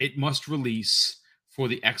 it must release for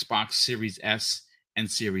the Xbox Series S and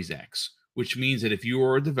Series X. Which means that if you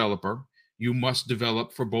are a developer, you must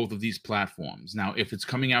develop for both of these platforms. Now, if it's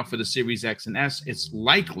coming out for the Series X and S, it's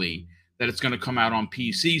likely that it's going to come out on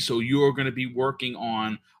PC. So you're going to be working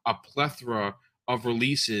on a plethora of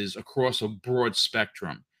releases across a broad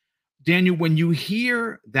spectrum. Daniel, when you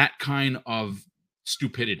hear that kind of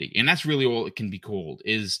stupidity, and that's really all it can be called,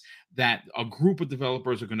 is that a group of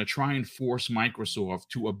developers are going to try and force Microsoft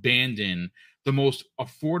to abandon the most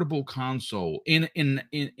affordable console in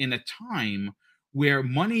a time where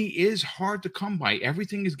money is hard to come by.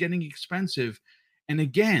 Everything is getting expensive. And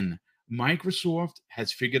again, Microsoft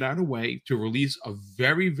has figured out a way to release a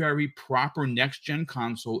very, very proper next-gen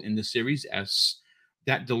console in the Series S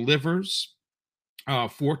that delivers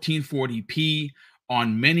 1440p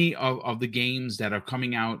on many of the games that are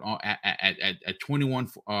coming out at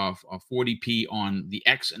 2140p on the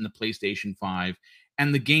X and the PlayStation 5,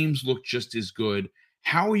 and the games look just as good.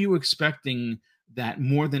 How are you expecting that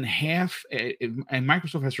more than half, and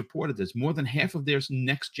Microsoft has reported this, more than half of their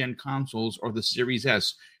next-gen consoles are the Series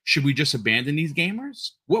S? Should we just abandon these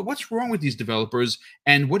gamers? What's wrong with these developers,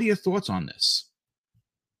 and what are your thoughts on this?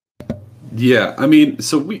 Yeah, I mean,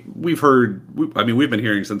 so we've heard, we've been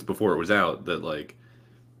hearing since before it was out that, like,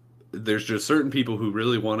 there's just certain people who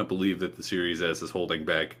really want to believe that the Series S is holding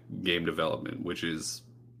back game development, which is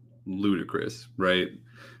ludicrous, right?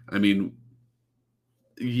 I mean,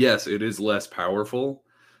 yes, it is less powerful,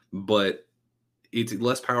 but it's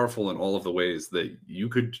less powerful in all of the ways that you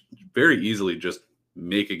could very easily just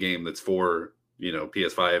make a game that's for,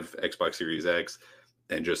 PS5, Xbox Series X,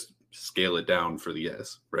 and just scale it down for the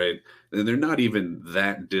S, right? And they're not even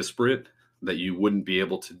that disparate that you wouldn't be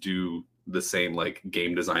able to do the same like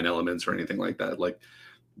game design elements or anything like that. Like,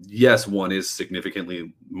 yes, one is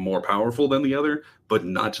significantly more powerful than the other, but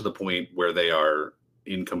not to the point where they are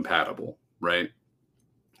incompatible, right?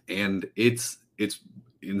 And it's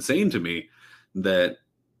insane to me that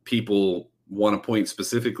people want to point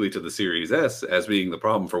specifically to the Series S as being the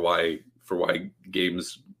problem for why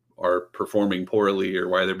games are performing poorly or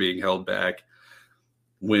why they're being held back,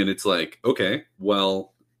 when it's like, okay,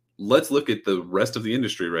 well, let's look at the rest of the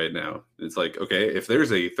industry right now. It's like, okay, if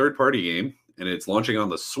there's a third-party game and it's launching on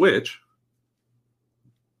the Switch,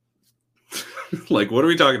 like, what are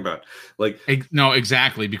we talking about? Like, no,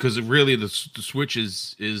 exactly, because really the Switch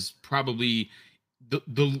is probably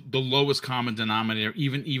the lowest common denominator,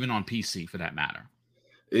 even on PC for that matter.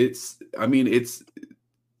 It's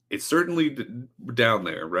certainly down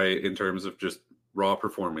there, right, in terms of just raw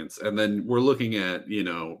performance. And then we're looking at,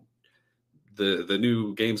 the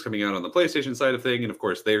new games coming out on the PlayStation side of thing, and of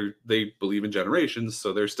course they believe in generations,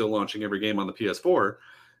 so they're still launching every game on the PS4.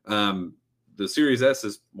 The Series S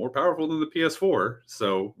is more powerful than the PS4,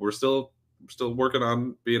 so we're still working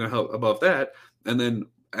on being above that. And then,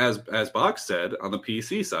 as Box said, on the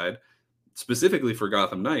PC side, specifically for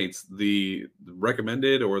Gotham Knights, the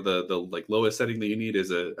recommended or the like lowest setting that you need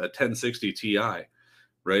is a 1060 Ti,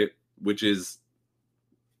 right? Which is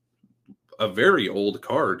a very old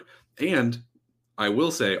card, and I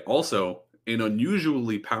will say also an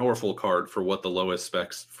unusually powerful card for what the lowest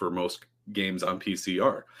specs for most games on PC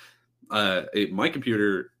are. My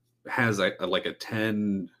computer has like a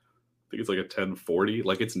 10, I think it's like a 1040,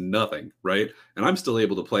 like it's nothing, right? And I'm still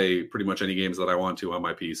able to play pretty much any games that I want to on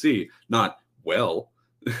my PC. Not well,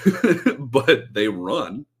 but they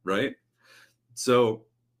run, right? So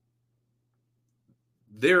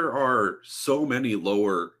there are so many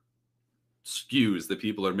lower SKUs that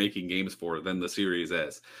people are making games for than the Series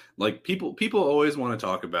S. Like, people always want to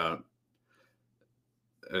talk about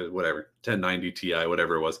whatever 1090 Ti,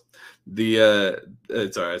 whatever it was.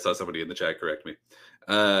 Sorry, I saw somebody in the chat correct me,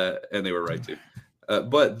 and they were right too.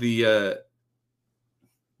 But the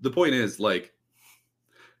point is, like,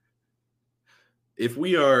 if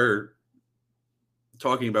we are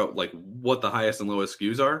talking about like what the highest and lowest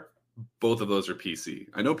SKUs are, both of those are PC.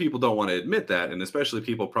 I know people don't want to admit that, and especially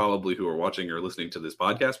people probably who are watching or listening to this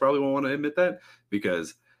podcast probably won't want to admit that,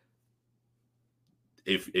 because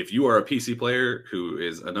if you are a PC player who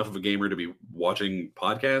is enough of a gamer to be watching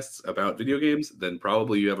podcasts about video games, then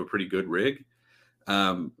probably you have a pretty good rig.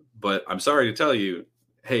 But I'm sorry to tell you,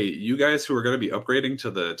 hey, you guys who are going to be upgrading to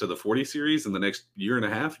the 40 series in the next year and a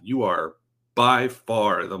half, you are by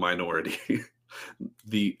far the minority.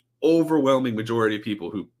 The overwhelming majority of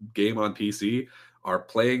people who game on PC are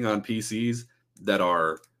playing on PCs that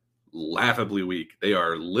are laughably weak. They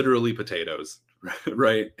are literally potatoes,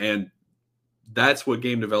 right? And that's what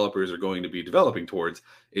game developers are going to be developing towards,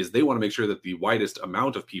 is they want to make sure that the widest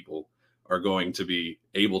amount of people are going to be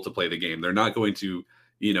able to play the game. They're not going to,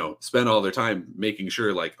 spend all their time making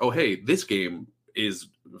sure like, oh, hey, this game is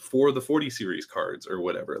for the 40 series cards or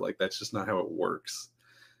whatever. Like, that's just not how it works.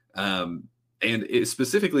 And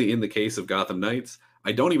specifically in the case of Gotham Knights,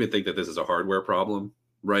 I don't even think that this is a hardware problem,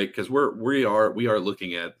 right? Because we are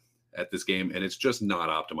looking at this game and it's just not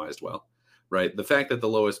optimized well, right? The fact that the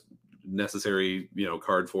lowest necessary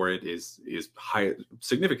card for it is high,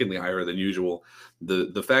 significantly higher than usual.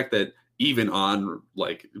 The fact that even on,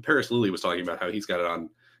 like, Paris Lilly was talking about how he's got it on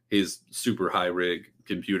his super high rig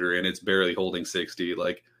computer and it's barely holding 60.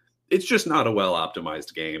 Like, it's just not a well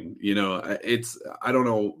optimized game. I don't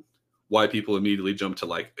know why people immediately jump to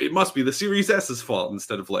like, it must be the Series S's fault,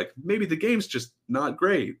 instead of like, maybe the game's just not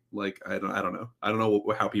great. Like, I don't know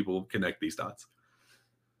how people connect these dots.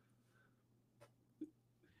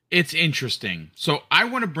 It's interesting. So I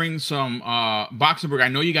want to bring some Boxenberg. I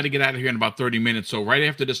know you got to get out of here in about 30 minutes. So right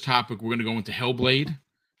after this topic, we're going to go into Hellblade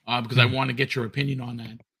because I want to get your opinion on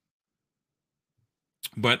that.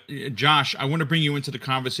 But Josh, I want to bring you into the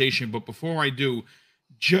conversation. But before I do,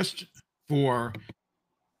 just for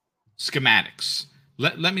schematics,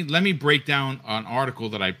 let me break down an article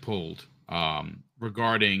that I pulled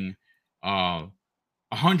regarding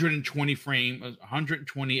 120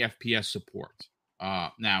 FPS support.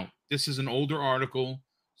 Now, this is an older article,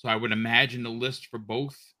 so I would imagine the list for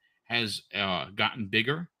both has gotten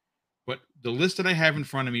bigger. But the list that I have in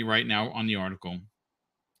front of me right now on the article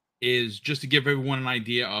is just to give everyone an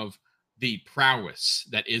idea of the prowess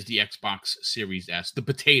that is the Xbox Series S, the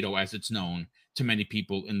potato as it's known to many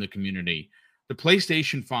people in the community. The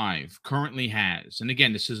PlayStation 5 currently has, and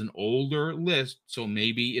again, this is an older list, so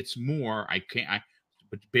maybe it's more.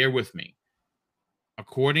 But bear with me.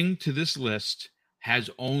 According to this list,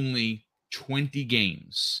 has only 20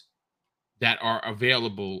 games that are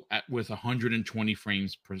available with 120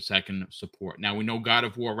 frames per second support. Now, we know God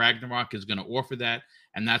of War Ragnarok is going to offer that,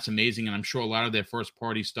 and that's amazing, and I'm sure a lot of their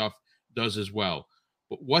first-party stuff does as well.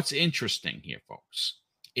 But what's interesting here, folks,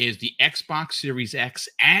 is the Xbox Series X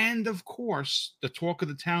and, of course, the talk of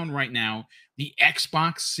the town right now, the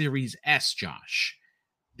Xbox Series S, Josh.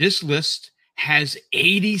 This list has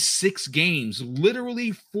 86 games,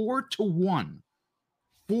 literally 4-1.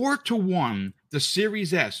 4-1, the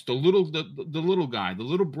Series S, the little guy, the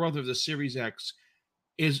little brother of the Series X,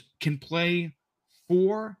 can play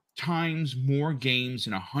 4 times more games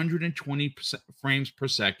in 120 frames per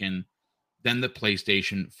second than the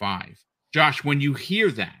PlayStation 5. Josh, when you hear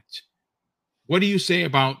that, what do you say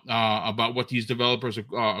about what these developers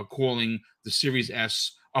are calling the Series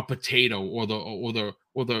S a potato, or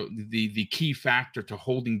the key factor to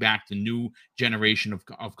holding back the new generation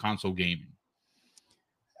of console gaming?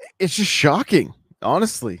 It's just shocking,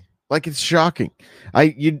 honestly. Like, it's shocking.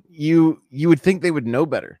 You would think they would know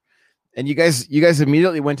better. And you guys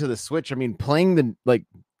immediately went to the Switch. I mean, playing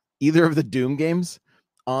either of the Doom games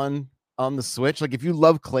on the Switch. Like, if you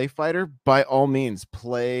love Clay Fighter, by all means,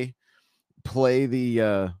 play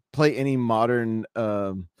any modern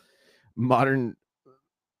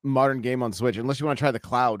game on Switch, unless you want to try the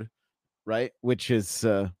Cloud, right? Which is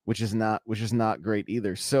not great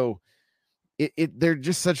either. So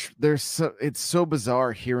it's so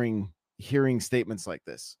bizarre hearing statements like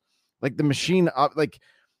this. Like, the machine,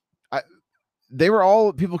 they were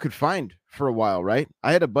all people could find for a while, right?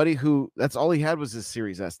 I had a buddy who that's all he had was his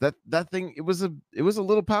Series S. That thing, it was a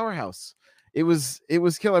little powerhouse. It was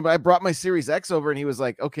killer. But I brought my Series X over, and he was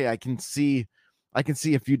like, "Okay, I can see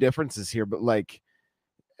a few differences here, but like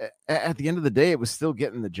at the end of the day, it was still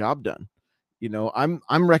getting the job done." You know,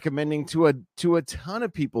 I'm recommending to a ton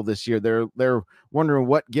of people this year. They're wondering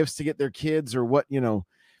what gifts to get their kids, or what, you know,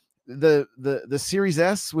 the Series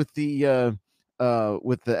S with the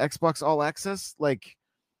Xbox All Access. Like,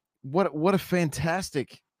 what a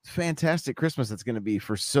fantastic Christmas that's going to be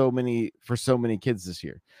for so many kids this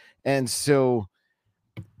year. And so,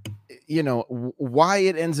 you know, why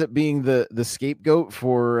it ends up being the scapegoat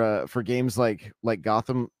for games like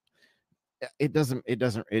Gotham, it doesn't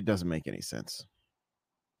make any sense.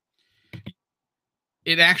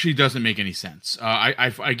 It actually doesn't make any sense. I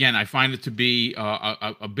find it to be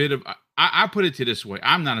a bit of. I put it to this way: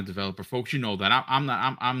 I'm not a developer, folks. You know that I'm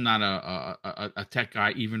not a tech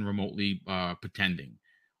guy, even remotely pretending.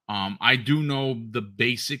 I do know the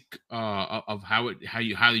basic of how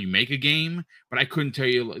you make a game, but I couldn't tell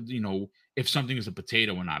you, you know, if something is a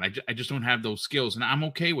potato or not. I just don't have those skills, and I'm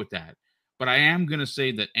okay with that. But I am going to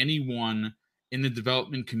say that anyone in the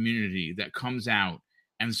development community that comes out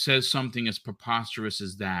and says something as preposterous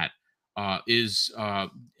as that is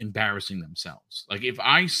embarrassing themselves. Like, if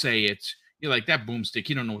I say it, you're like, that Boomstick,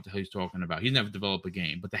 he don't know what the hell he's talking about. He's never developed a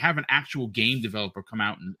game. But to have an actual game developer come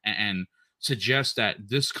out and suggest that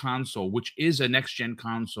this console, which is a next-gen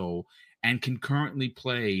console and can currently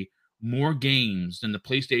play more games than the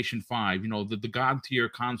PlayStation 5, you know, the god-tier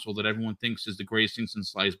console that everyone thinks is the greatest thing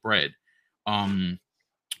since sliced bread,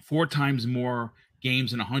 4 times more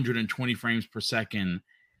games in 120 frames per second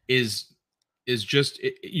is just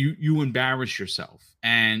you embarrass yourself.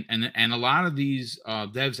 And a lot of these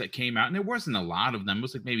devs that came out, and there wasn't a lot of them, it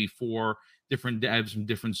was like maybe 4 different devs from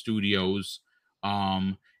different studios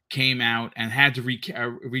came out and had to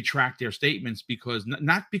retract their statements because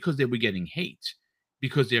not because they were getting hate,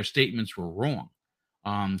 because their statements were wrong.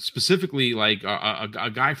 Specifically, like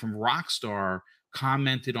a guy from Rockstar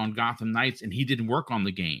commented on Gotham Knights, and he didn't work on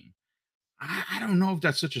the game. I don't know if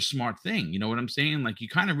that's such a smart thing. You know what I'm saying? Like, you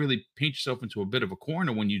kind of really paint yourself into a bit of a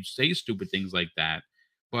corner when you say stupid things like that.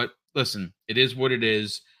 But listen, it is what it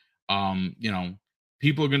is.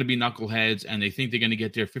 People are going to be knuckleheads and they think they're going to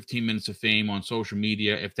get their 15 minutes of fame on social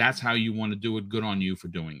media. If that's how you want to do it, good on you for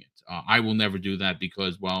doing it. I will never do that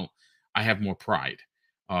because, well, I have more pride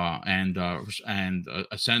and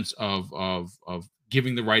a sense of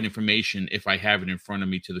giving the right information if I have it in front of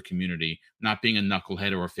me to the community, not being a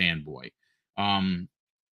knucklehead or a fanboy.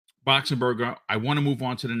 Boxenberger, I want to move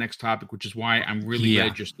on to the next topic, which is why I'm really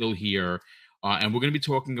glad you're still here. And we're going to be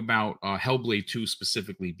talking about Hellblade 2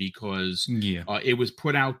 specifically because it was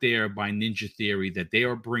put out there by Ninja Theory that they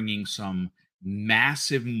are bringing some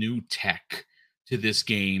massive new tech to this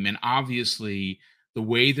game. And obviously, the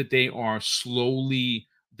way that they are slowly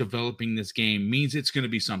developing this game means it's going to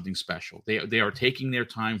be something special. They are taking their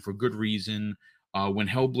time for good reason. When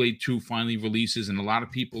Hellblade 2 finally releases, and a lot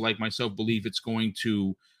of people like myself believe it's going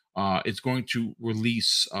to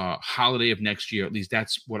release holiday of next year. At least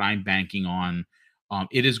that's what I'm banking on.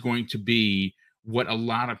 It is going to be what a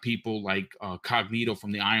lot of people like Cognito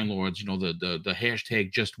from the Iron Lords, the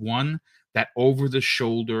hashtag just one, that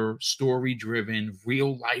over-the-shoulder, story-driven,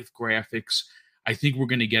 real-life graphics. I think we're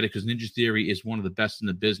going to get it because Ninja Theory is one of the best in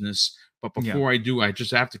the business. But before I do, I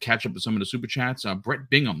just have to catch up with some of the super chats. Brett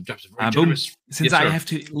Bingham, since I have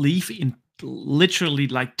to leave in literally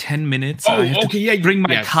like 10 minutes. Oh, I have okay, to bring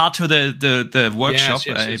my car to the workshop.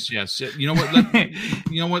 Yes. You know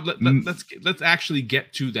what? Let's actually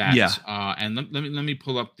get to that. Yeah. And let me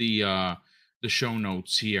pull up the show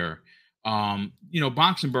notes here.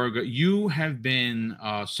 Boxenberger, you have been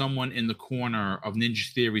someone in the corner of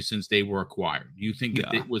Ninja Theory since they were acquired. You think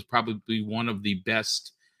that it was probably one of the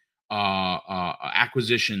best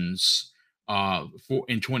acquisitions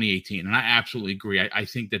in 2018, and I absolutely agree. I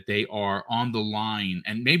think that they are on the line,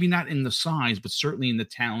 and maybe not in the size, but certainly in the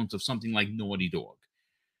talent of something like Naughty Dog.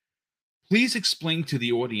 Please explain to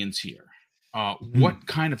the audience here what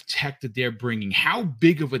kind of tech that they're bringing. How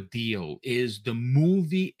big of a deal is the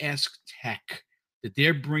movie-esque tech that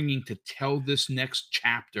they're bringing to tell this next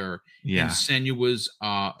chapter in Senua's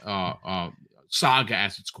saga,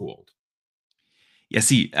 as it's called? Yeah,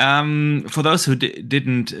 see, for those who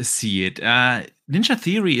didn't see it, Ninja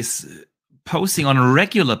Theory is posting on a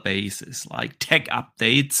regular basis, like tech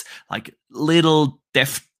updates, like little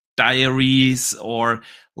dev diaries or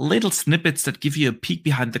little snippets that give you a peek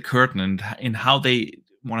behind the curtain and in how they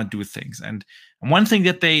want to do things. And one thing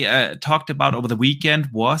that they talked about over the weekend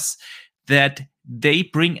was that they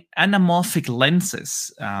bring anamorphic lenses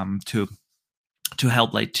to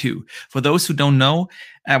Hellblade 2. For those who don't know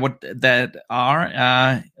what that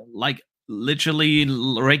are, like literally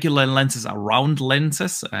regular lenses are round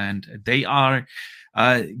lenses, and they are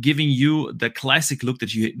giving you the classic look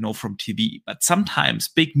that you know from TV. But sometimes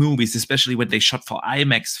big movies, especially when they shot for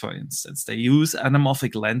IMAX, for instance, they use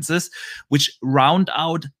anamorphic lenses, which round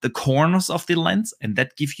out the corners of the lens, and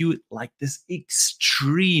that give you like this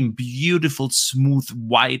extreme, beautiful, smooth,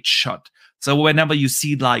 wide shot. So whenever you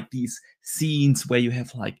see like these scenes where you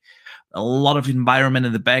have like a lot of environment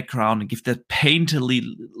in the background and give that painterly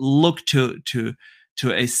look to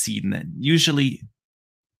a scene, and usually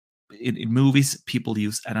in movies people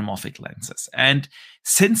use anamorphic lenses. And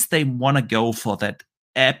since they want to go for that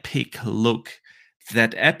epic look,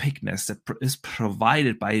 that epicness that is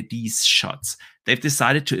provided by these shots, they've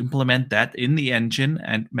decided to implement that in the engine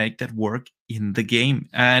and make that work in the game.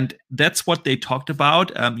 And that's what they talked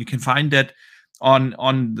about. You can find that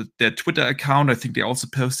on their Twitter account. I think they also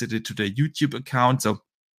posted it to their YouTube account. So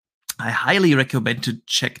I highly recommend to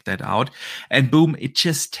check that out. And boom, it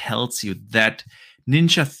just tells you that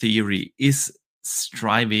Ninja Theory is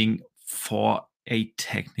striving for a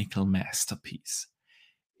technical masterpiece.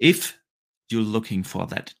 If you're looking for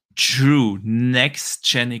that true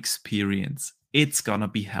next-gen experience, it's gonna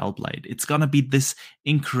be Hellblade. It's gonna be this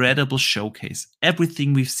incredible showcase.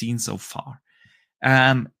 Everything we've seen so far.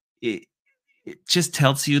 It just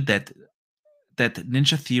tells you that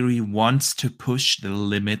Ninja Theory wants to push the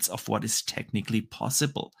limits of what is technically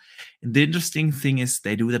possible. And the interesting thing is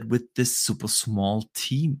they do that with this super small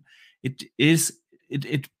team.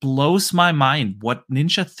 It blows my mind what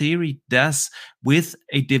Ninja Theory does with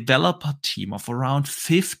a developer team of around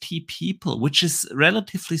 50 people, which is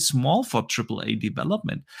relatively small for AAA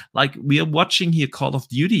development. Like, we are watching here Call of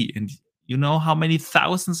Duty, and you know how many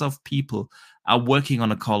thousands of people are working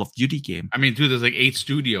on a Call of Duty game. I mean, dude, there's like 8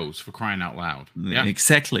 studios, for crying out loud. Yeah.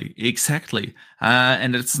 Exactly.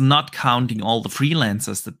 And it's not counting all the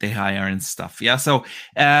freelancers that they hire and stuff. Yeah. So,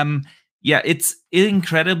 it's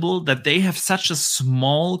incredible that they have such a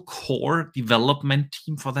small core development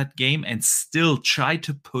team for that game and still try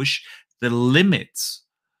to push the limits,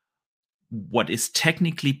 what is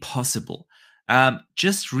technically possible.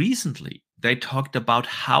 Just recently, they talked about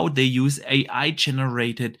how they use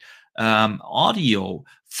AI-generated audio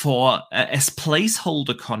for as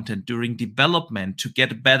placeholder content during development to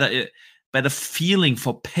get a better feeling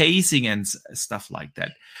for pacing and stuff like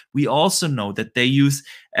that. We also know that they use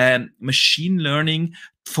machine learning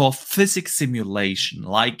for physics simulation,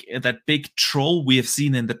 like that big troll we have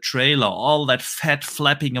seen in the trailer. All that fat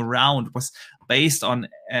flapping around was based on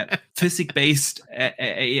physics-based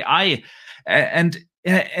AI,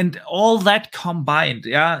 and all that combined,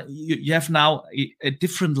 you have now a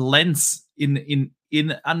different lens in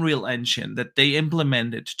Unreal Engine that they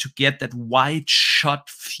implemented to get that wide shot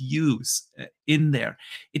views in there.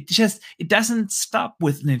 It doesn't stop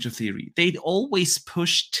with Ninja Theory. They always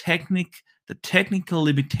push the technical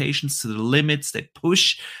limitations to the limits. They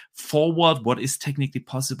push forward what is technically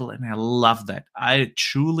possible, and I love that. I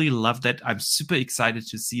truly love that. I'm super excited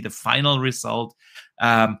to see the final result,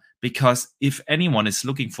 because if anyone is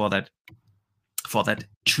looking for that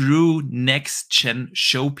true next gen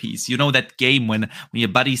showpiece, that game when your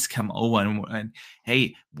buddies come over and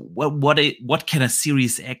hey, what can a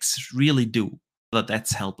Series X really do? But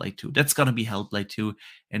that's Hellblade 2. That's gonna be Hellblade 2,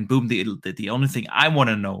 and boom, the only thing I want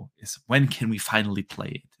to know is when can we finally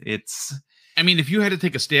play it? I mean, if you had to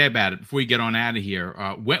take a stab at it before you get on out of here,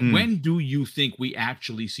 when do you think we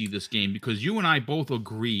actually see this game? Because you and I both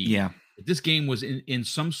agree that this game was in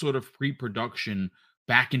some sort of pre-production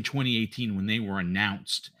back in 2018 when they were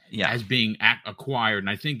announced as being acquired. And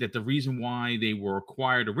I think that the reason why they were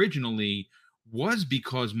acquired originally was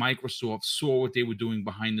because Microsoft saw what they were doing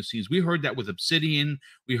behind the scenes. We heard that with Obsidian.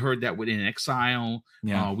 We heard that with In Exile.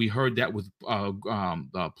 We heard that with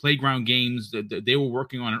Playground Games. They were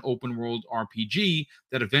working on an open world RPG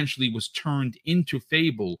that eventually was turned into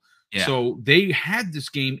Fable. So they had this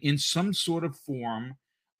game in some sort of form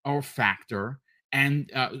or factor. And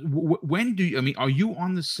when are you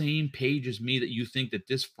on the same page as me that you think that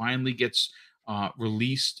this finally gets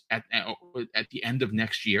released at the end of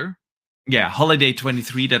next year? Yeah, holiday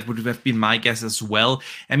 23, that would have been my guess as well.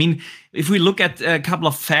 I mean, if we look at a couple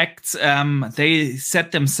of facts, they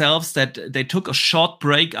said themselves that they took a short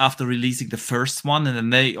break after releasing the first one, and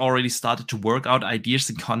then they already started to work out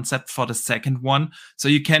ideas and concept for the second one. So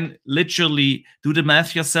you can literally do the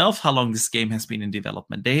math yourself how long this game has been in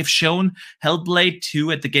development. They have shown Hellblade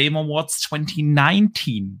 2 at the Game Awards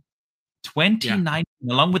 2019.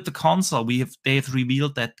 Along with the console, they have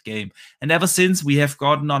revealed that game, and ever since we have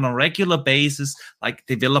gotten on a regular basis like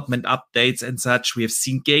development updates and such. We have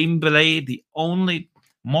seen gameplay,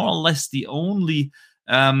 more or less the only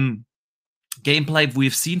gameplay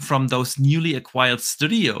we've seen from those newly acquired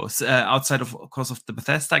studios, outside of course of the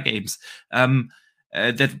Bethesda games,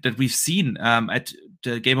 that we've seen at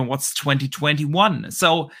the Game Awards 2021.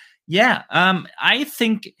 So I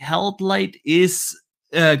think Hellblade is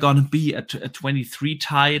gonna be a 23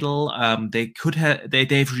 title.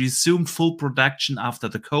 They've resumed full production after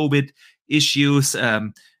the COVID issues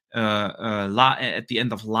at the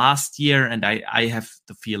end of last year, and I have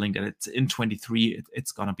the feeling that it's in 23.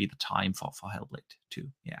 It's gonna be the time for Hellblade 2.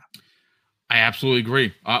 I absolutely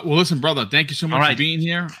agree. Well, listen, brother, thank you so much for being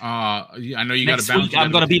here. I know you got to bounce.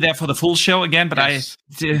 I'm going to be there for the full show again, but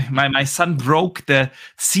my son broke the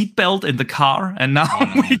seatbelt in the car, and now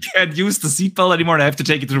we can't use the seatbelt anymore. And I have to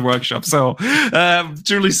take it to the workshop. So,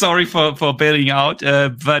 truly sorry for bailing out.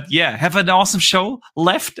 But have an awesome show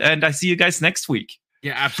left, and I see you guys next week.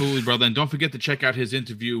 Yeah, absolutely, brother. And don't forget to check out his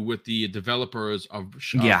interview with the developers of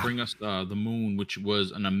Bring Us the Moon, which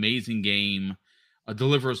was an amazing game.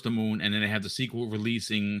 Deliver Us the Moon, and then they have the sequel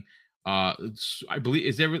releasing. I believe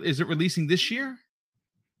is it releasing this year?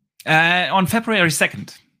 On February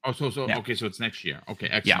 2nd. Oh, okay, so it's next year. Okay,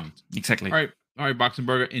 excellent. Yeah, exactly. All right,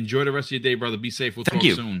 Boxenberger. Enjoy the rest of your day, brother. Be safe. We'll talk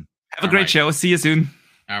soon. Have a great show. See you soon.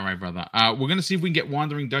 All right, brother. We're gonna see if we can get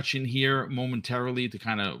Wandering Dutch in here momentarily to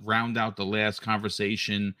kind of round out the last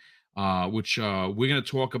conversation, which we're gonna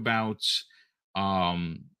talk about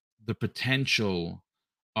the potential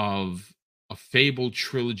of a Fable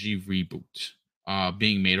trilogy reboot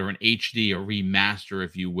being made, or an HD or remaster,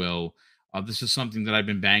 if you will. This is something that I've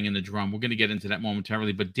been banging the drum. We're going to get into that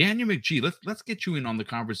momentarily. But Daniel McGee, let's get you in on the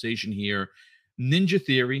conversation here. Ninja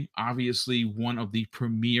Theory, obviously one of the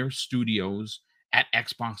premier studios at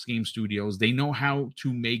Xbox Game Studios. They know how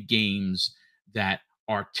to make games that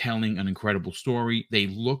are telling an incredible story. They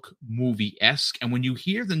look movie-esque. And when you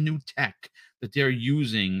hear the new tech that they're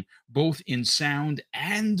using, both in sound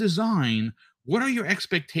and design, what are your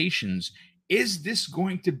expectations? Is this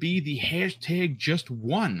going to be the hashtag just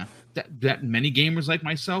one that many gamers like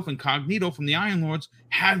myself and Cognito from the Iron Lords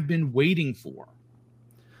have been waiting for?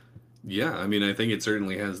 Yeah, I mean, I think it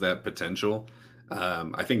certainly has that potential.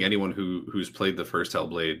 I think anyone who's played the first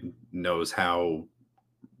Hellblade knows how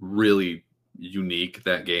really unique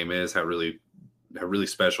that game is, how really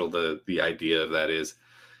special the idea of that is.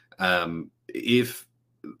 If,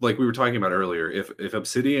 like we were talking about earlier, if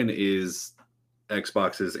Obsidian is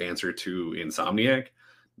Xbox's answer to Insomniac,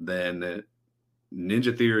 then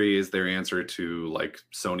Ninja Theory is their answer to like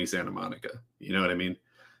Sony Santa Monica. You know what I mean?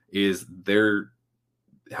 Is their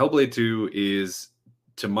Hellblade 2 is,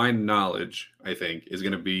 to my knowledge, I think, is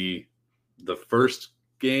going to be the first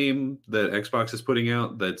game that Xbox is putting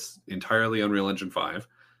out that's entirely Unreal Engine 5.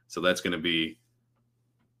 So that's going to be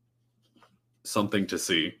something to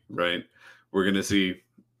see, right? We're going to see,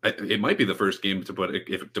 it might be the first game to put,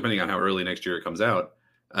 if depending on how early next year it comes out,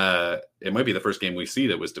 it might be the first game we see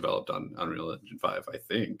that was developed on Unreal Engine 5, I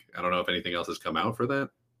think. I don't know if anything else has come out for that.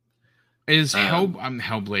 Is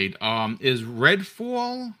Hellblade, is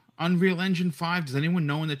Redfall Unreal Engine 5? Does anyone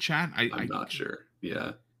know in the chat? I'm not sure.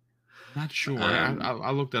 Yeah. Not sure.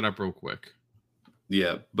 I'll look that up real quick.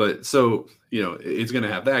 Yeah, but so, it's going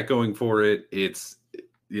to have that going for it. It's,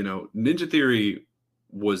 Ninja Theory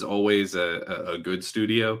was always a good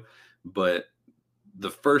studio, but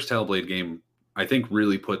the first Hellblade game, I think,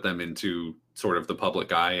 really put them into sort of the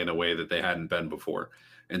public eye in a way that they hadn't been before.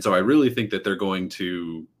 And so I really think that they're going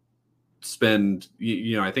to spend,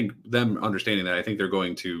 I think them understanding that, I think they're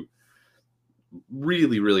going to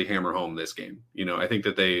really, really hammer home this game. I think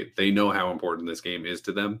that they know how important this game is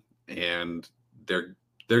to them, and they're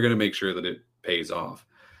going to make sure that it pays off.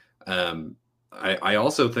 I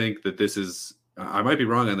also think that this is, I might be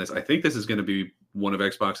wrong on this, I think this is going to be one of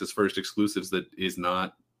Xbox's first exclusives that is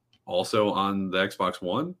not also on the Xbox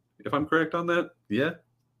One, if I'm correct on that. Yeah.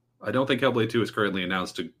 I don't think Hellblade 2 is currently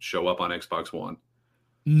announced to show up on Xbox One.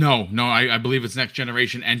 No, I believe it's next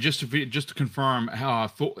generation. And just to confirm,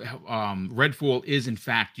 Redfall is in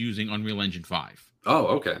fact using Unreal Engine 5. Oh,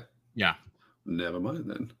 okay. Yeah. Never mind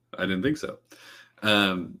then. I didn't think so.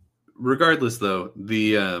 Regardless, though,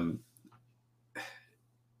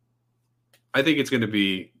 I think it's going to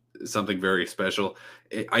be something very special.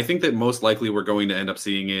 I think that most likely we're going to end up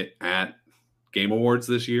seeing it at Game Awards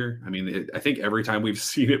this year. I mean, I think every time we've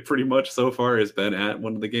seen it pretty much so far has been at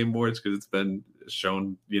one of the Game Awards, because it's been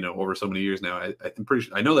shown, over so many years now. I'm pretty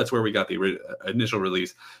sure, I know that's where we got the initial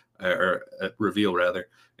release, or reveal rather,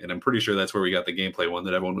 and I'm pretty sure that's where we got the gameplay one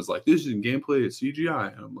that everyone was like, "This isn't gameplay, it's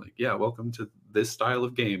CGI." And I'm like, "Yeah, welcome to this style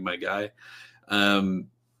of game, my guy."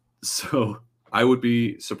 So I would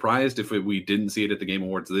be surprised if we didn't see it at the Game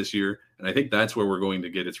Awards this year, and I think that's where we're going to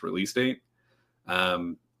get its release date.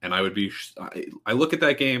 And I look at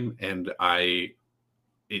that game and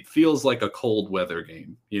it feels like a cold weather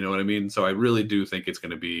game. You know what I mean? So I really do think it's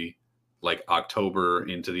going to be like October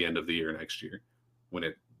into the end of the year next year when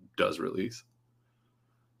it does release.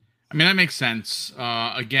 I mean, that makes sense.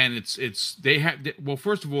 Again, well,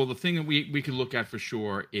 first of all, the thing that we can look at for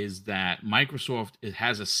sure is that Microsoft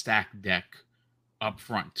has a stacked deck up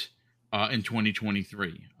front in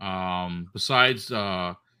 2023. Besides,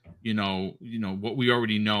 what we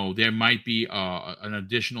already know, there might be an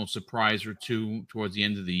additional surprise or two towards the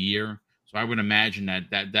end of the year. So I would imagine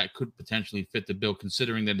that could potentially fit the bill,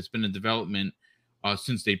 considering that it's been in development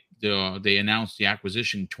since they announced the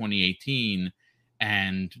acquisition in 2018,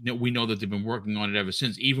 and we know that they've been working on it ever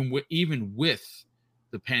since. Even with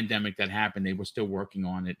the pandemic that happened, they were still working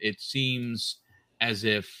on it. It seems as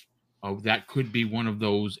if that could be one of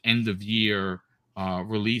those end of year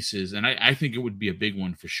releases, and I think it would be a big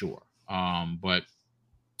one for sure. But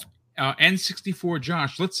N64,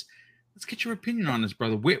 Josh, let's get your opinion on this,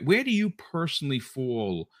 brother. Where do you personally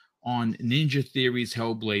fall on Ninja Theory's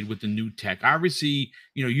Hellblade with the new tech? Obviously,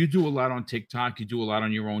 you do a lot on TikTok, you do a lot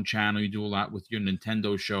on your own channel, you do a lot with your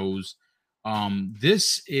Nintendo shows.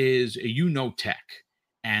 This is tech,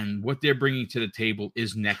 and what they're bringing to the table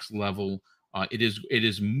is next level. It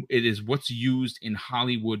is what's used in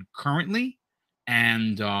Hollywood currently.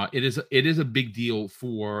 And it is a big deal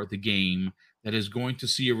for the game that is going to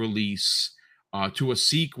see a release to a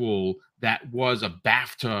sequel that was a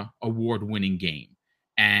BAFTA award-winning game.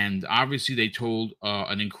 And obviously they told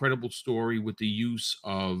an incredible story with the use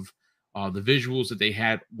of the visuals that they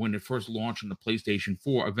had when it first launched on the PlayStation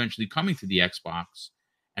 4, eventually coming to the Xbox.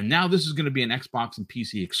 And now this is going to be an Xbox and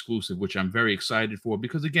PC exclusive, which I'm very excited for,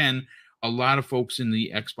 because, again, a lot of folks in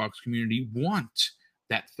the Xbox community want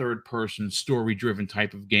that third-person, story-driven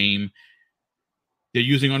type of game. They're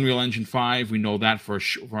using Unreal Engine 5. We know that for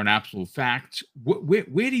an absolute fact. Where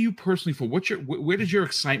do you personally feel? Where does your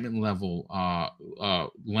excitement level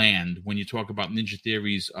land when you talk about Ninja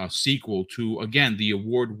Theory's sequel to, again, the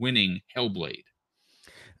award-winning Hellblade?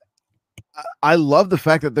 I love the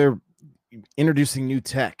fact that they're introducing new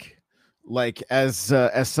tech. Like as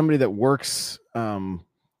somebody that works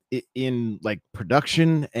in like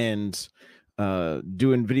production and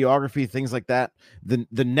doing videography, things like that,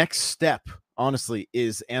 the next step honestly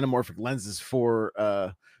is anamorphic lenses for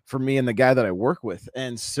me and the guy that I work with.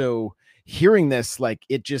 And so hearing this, like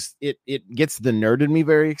it gets the nerd in me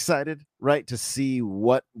very excited, right, to see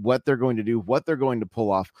what they're going to do, what they're going to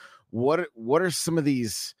pull off, what are some of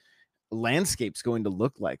these landscapes going to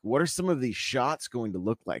look like, what are some of these shots going to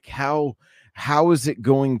look like, how is it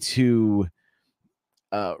going to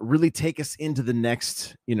really take us into the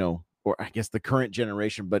next, or I guess the current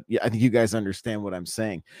generation. But yeah, I think you guys understand what I'm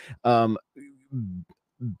saying.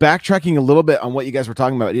 Backtracking a little bit on what you guys were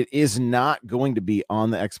talking about, it is not going to be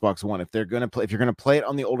on the Xbox One. If you're going to play it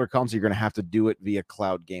on the older console, you're going to have to do it via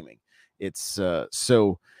cloud gaming. It's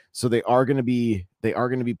so they are going to be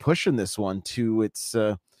pushing this one to its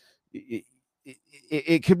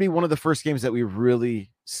it could be one of the first games that we really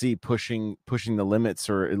see pushing the limits,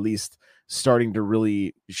 or at least starting to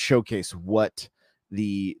really showcase what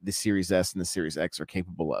the Series S and the Series X are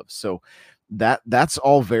capable of. So that's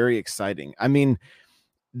all very exciting. I mean,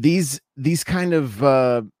 these kind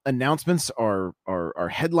of announcements are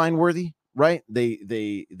headline worthy, right? They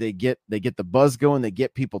get the buzz going, they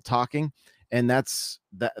get people talking, and that's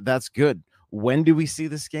good. When do we see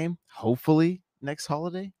this game? Hopefully next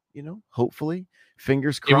holiday. Hopefully,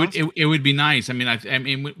 fingers crossed. It would be nice. I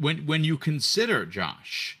mean, when you consider,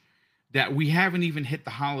 Josh, that we haven't even hit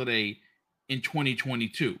the holiday in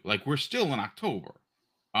 2022, like we're still in October,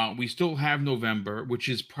 we still have November, which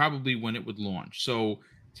is probably when it would launch. So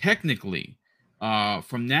technically,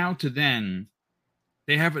 from now to then,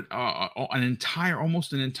 they have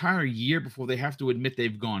almost an entire year before they have to admit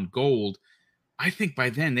they've gone gold. I think by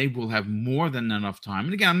then they will have more than enough time.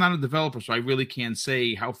 And again, I'm not a developer, so I really can't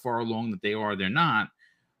say how far along that they are. They're not.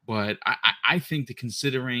 But I think that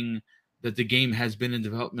considering that the game has been in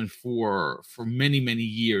development for many, many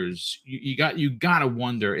years, you got to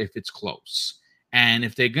wonder if it's close. And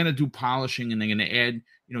if they're going to do polishing and they're going to add,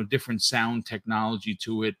 different sound technology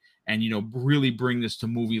to it and, really bring this to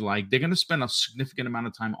movie-like, they're going to spend a significant amount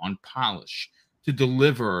of time on polish to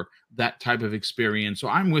deliver that type of experience. So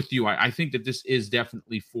I'm with you. I think that this is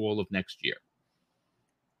definitely fall of next year.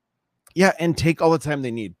 Yeah, and take all the time they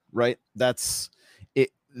need, right? That's it.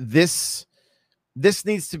 This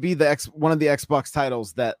needs to be one of the Xbox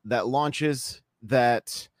titles that launches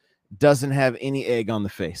that doesn't have any egg on the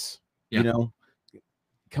face. Yeah.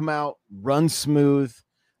 Come out, run smooth,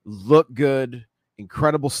 look good,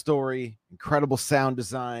 incredible story, incredible sound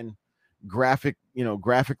design,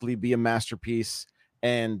 graphically be a masterpiece,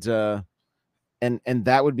 and that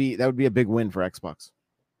would be a big win for Xbox.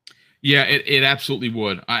 Yeah, it absolutely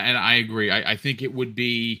would. And I agree. I think it would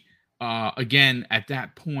be again at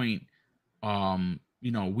that point,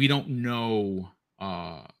 we don't know,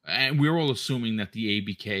 and we're all assuming that the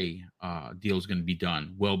ABK deal is going to be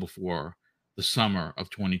done well before the summer of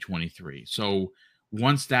 2023. So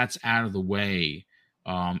once that's out of the way,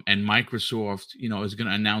 and Microsoft, is going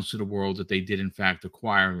to announce to the world that they did in fact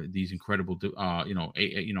acquire these incredible,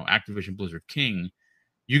 Activision Blizzard King,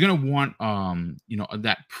 you're going to want,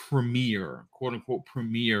 that premier, quote unquote,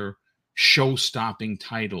 premier show-stopping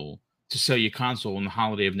title to sell your console in the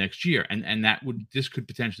holiday of next year, and this could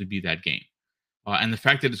potentially be that game. And the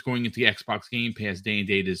fact that it's going into the Xbox Game Pass day and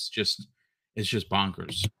date is just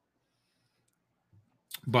bonkers.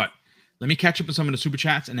 But let me catch up with some of the super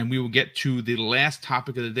chats, and then we will get to the last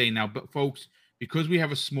topic of the day. Now, but folks, because we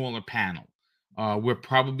have a smaller panel, we're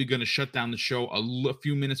probably going to shut down the show a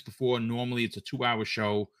few minutes before. Normally, it's a 2-hour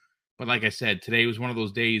show. But like I said, today was one of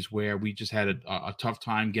those days where we just had a tough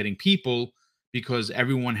time getting people because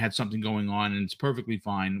everyone had something going on, and it's perfectly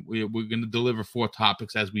fine. We're going to deliver 4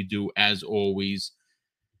 topics as we do, as always.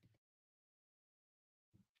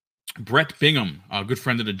 Brett Bingham, a good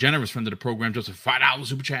friend of the generous friend of the program, just a $5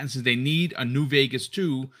 super chat and says they need a New Vegas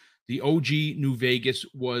 2. The OG New Vegas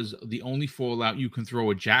was the only Fallout you can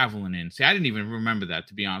throw a javelin in. See, I didn't even remember that,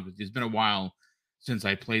 to be honest with you. It's been a while since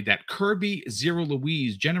I played that. Kirby Zero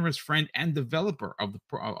Louise, generous friend and developer of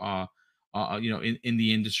the in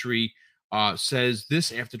the industry, says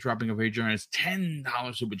this after dropping a very generous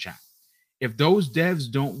 $10 super chat. If those devs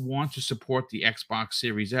don't want to support the Xbox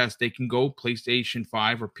Series S, they can go PlayStation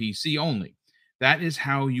 5 or PC only. That is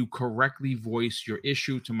how you correctly voice your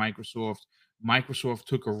issue to Microsoft. Microsoft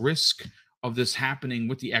took a risk of this happening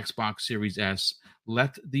with the Xbox Series S.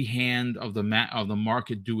 Let the hand of the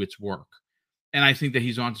market do its work. And I think that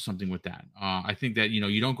he's onto something with that. I think that,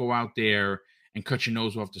 you don't go out there and cut your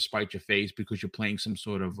nose off to spite your face because you're playing some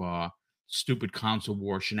sort of stupid console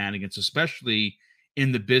war shenanigans, especially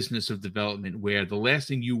in the business of development, where the last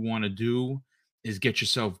thing you want to do is get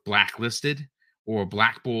yourself blacklisted or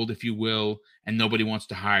blackballed, if you will, and nobody wants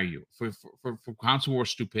to hire you for console war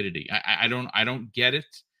stupidity. I don't get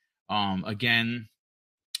it. Again,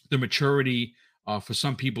 the maturity for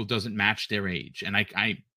some people doesn't match their age, and I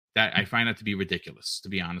find that to be ridiculous, to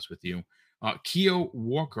be honest with you. Keo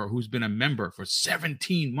Walker, who's been a member for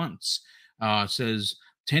 17 months, says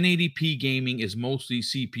 1080p gaming is mostly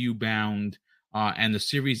CPU bound, and the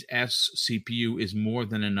Series S CPU is more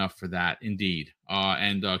than enough for that, indeed.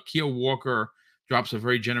 And Keo Walker drops a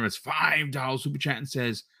very generous $5 super chat and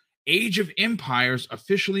says, Age of Empires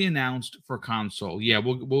officially announced for console. Yeah,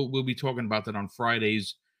 we'll be talking about that on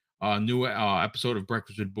Friday's new episode of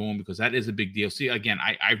Breakfast with Boom, because that is a big deal. See, again,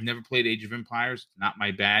 I've never played Age of Empires. Not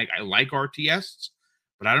my bag. I like RTSs,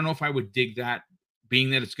 but I don't know if I would dig that, being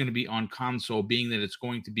that it's going to be on console, being that it's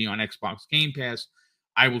going to be on Xbox Game Pass.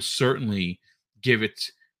 I will certainly give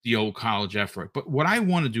it the old college effort. But what I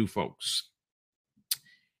want to do, folks,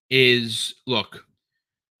 is look,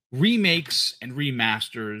 remakes and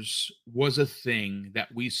remasters was a thing that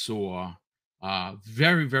we saw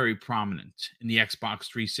very, very prominent in the Xbox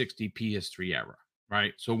 360 PS3 era,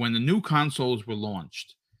 right? So when the new consoles were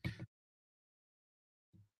launched,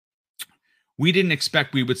 we didn't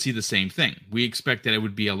expect we would see the same thing. We expect that it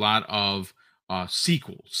would be a lot of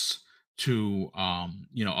sequels to a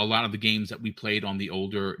lot of the games that we played on the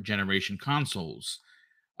older generation consoles.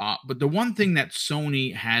 But the one thing that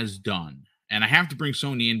Sony has done, and I have to bring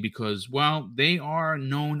Sony in because, well, they are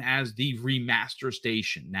known as the remaster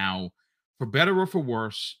station. Now, for better or for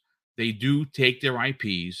worse, they do take their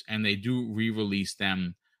IPs and they do re-release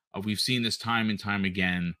them. We've seen this time and time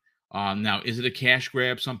again. Now, is it a cash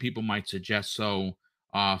grab? Some people might suggest so.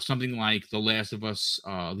 Something like The Last of Us,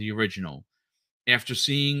 the original. After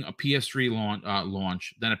seeing a PS3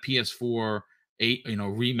 launch, then a PS4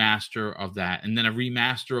 remaster of that, and then a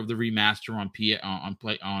remaster of the remaster on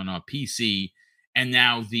PC, and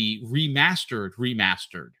now the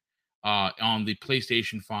remastered on the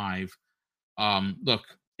PlayStation 5. Look,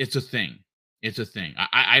 it's a thing. It's a thing.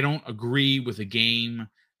 I don't agree with a game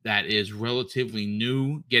that is relatively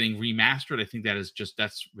new getting remastered. I think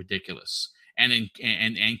that's ridiculous, and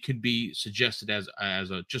could be suggested as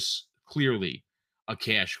a just clearly a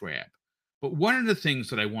cash grab. But one of the things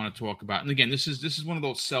that I want to talk about, and again, this is one of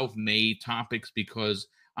those self-made topics because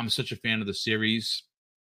I'm such a fan of the series.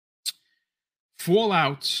 Fable,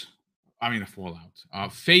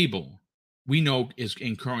 we know is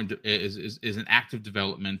in current is an active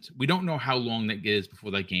development. We don't know how long that is before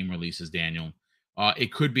that game releases, Daniel.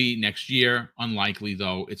 It could be next year, unlikely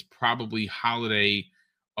though. It's probably holiday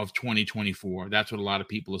of 2024. That's what a lot of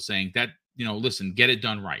people are saying. That, listen, get it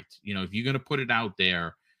done right. If you're going to put it out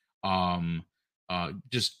there,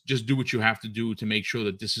 just do what you have to do to make sure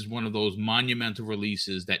that this is one of those monumental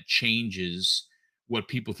releases that changes what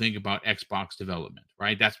people think about Xbox development,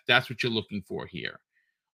 right? That's what you're looking for here.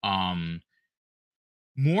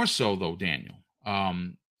 More so though, Daniel,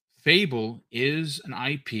 Fable is an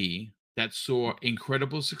IP that saw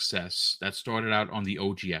incredible success that started out on the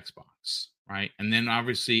OG Xbox, right? And then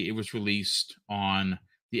obviously it was released on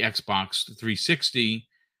the Xbox 360.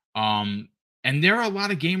 And there are a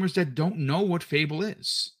lot of gamers that don't know what Fable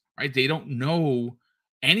is, right? They don't know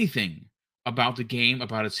anything about the game,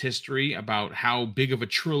 about its history, about how big of a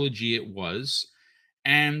trilogy it was.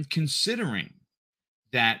 And considering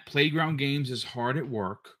that Playground Games is hard at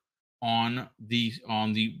work on the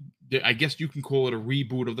I guess you can call it a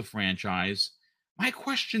reboot of the franchise, my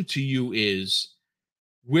question to you is,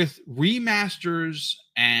 with remasters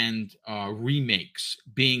and remakes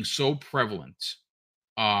being so prevalent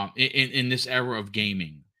in this era of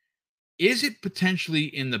gaming, is it potentially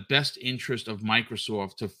in the best interest of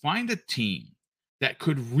Microsoft to find a team that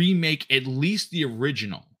could remake at least the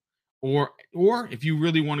original, or if you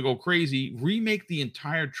really want to go crazy, remake the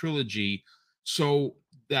entire trilogy so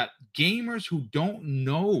that gamers who don't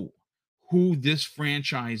know who this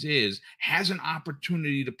franchise is has an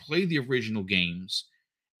opportunity to play the original games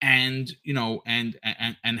and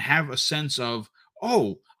have a sense of,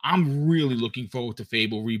 oh, I'm really looking forward to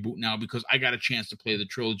Fable reboot now because I got a chance to play the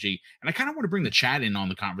trilogy. And I kind of want to bring the chat in on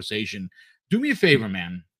the conversation. Do me a favor,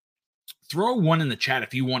 man. Throw one in the chat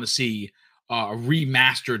if you want to see a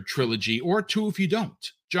remastered trilogy, or two if you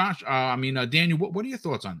don't. Josh, Daniel, what are your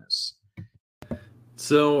thoughts on this?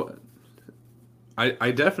 So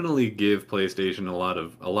I definitely give PlayStation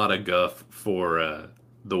a lot of guff for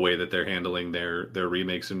the way that they're handling their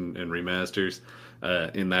remakes and remasters.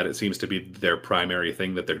 In that it seems to be their primary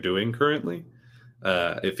thing that they're doing currently.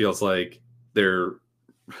 It feels like they're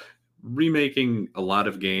remaking a lot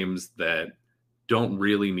of games that don't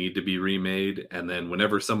really need to be remade, and then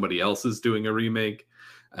whenever somebody else is doing a remake,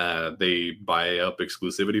 they buy up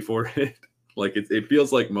exclusivity for it. Like it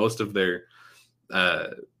feels like most of their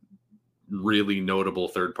really notable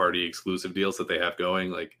third-party exclusive deals that they have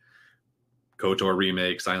going, like KOTOR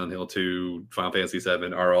remake, Silent Hill 2, Final Fantasy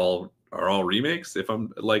 7, are all remakes. If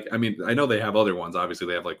I'm like, I mean, I know they have other ones. Obviously,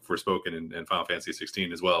 they have like Forspoken and Final Fantasy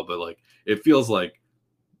 16 as well. But like, it feels like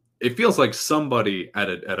somebody at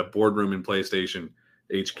a boardroom in PlayStation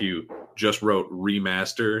HQ just wrote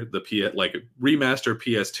remaster remaster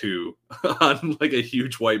PS2 on like a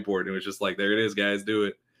huge whiteboard, and it was just like, there it is, guys, do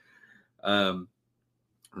it.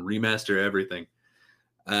 Remaster everything.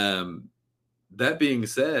 That being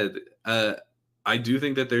said, I do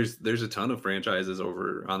think that there's a ton of franchises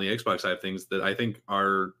over on the Xbox side of things that I think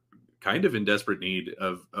are kind of in desperate need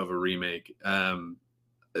of a remake.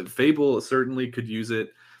 Fable certainly could use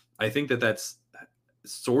it. I think that's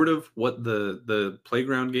sort of what the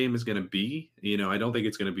Playground game is going to be. You know, I don't think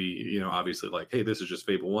it's going to be, obviously like, hey, this is just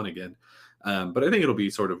Fable 1 again. But I think it'll be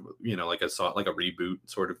sort of, like a reboot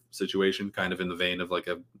sort of situation, kind of in the vein of like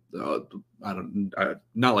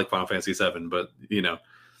not like Final Fantasy 7, but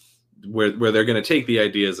where they're going to take the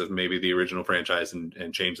ideas of maybe the original franchise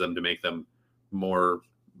and change them to make them more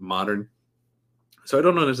modern. So I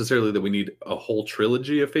don't know necessarily that we need a whole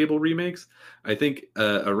trilogy of Fable remakes. I think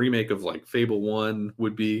a remake of like Fable 1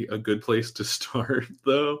 would be a good place to start,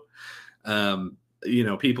 though.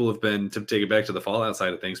 People have been, to take it back to the Fallout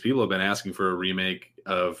side of things, people have been asking for a remake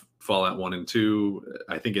of Fallout 1 and 2.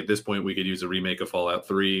 I think at this point we could use a remake of Fallout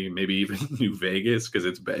 3, maybe even New Vegas, because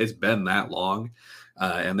it's been that long.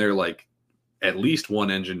 And they're like at least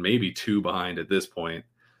one engine, maybe two behind at this point.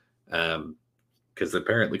 Because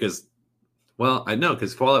I know,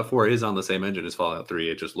 because Fallout 4 is on the same engine as Fallout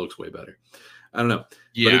 3. It just looks way better. I don't know.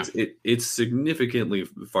 Yeah. But it's significantly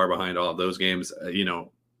far behind all of those games.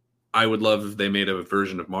 I would love if they made a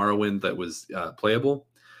version of Morrowind that was playable,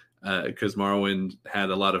 because Morrowind had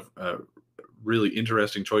a lot of really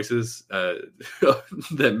interesting choices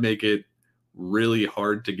that make it really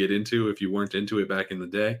hard to get into if you weren't into it back in the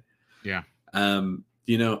day. Yeah.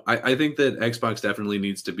 I think that Xbox definitely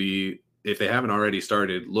needs to be, if they haven't already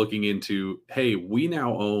started, looking into, hey, we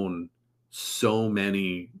now own so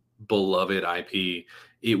many beloved IP.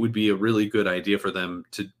 It would be a really good idea for them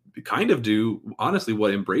to kind of do, honestly,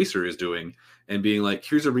 what Embracer is doing, and being like,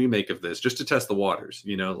 here's a remake of this just to test the waters.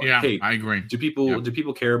 Hey, I agree. Do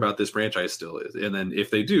people care about this franchise still? And then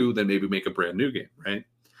if they do, then maybe make a brand new game, right?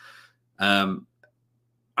 I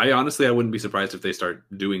wouldn't be surprised if they start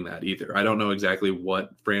doing that either. I don't know exactly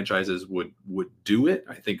what franchises would do it.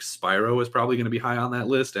 I think Spyro is probably going to be high on that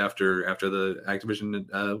list after the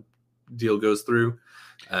Activision deal goes through.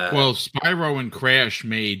 Well, Spyro and Crash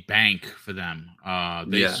made bank for them.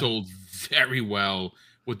 They sold very well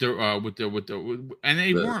with their and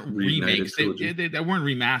they weren't remakes. They weren't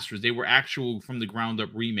remasters. They were actual from the ground up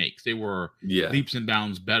remakes. They were leaps and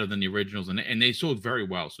bounds better than the originals, and they sold very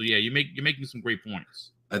well. So yeah, you're making some great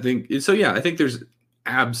points. I think so. Yeah, I think there's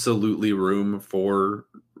absolutely room for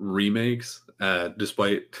remakes,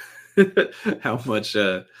 despite how much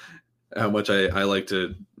I like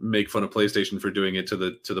to make fun of PlayStation for doing it to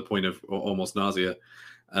the point of almost nausea.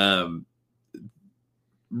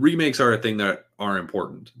 Remakes are a thing that are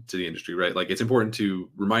important to the industry, right? Like, it's important to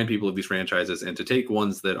remind people of these franchises and to take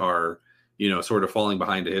ones that are, sort of falling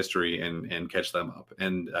behind to history and catch them up.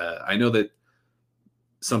 And I know that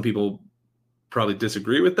some people probably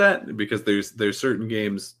disagree with that, because there's certain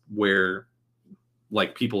games where,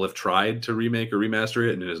 like, people have tried to remake or remaster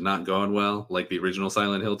it and it has not gone well, like the original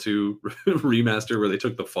Silent Hill 2 remaster, where they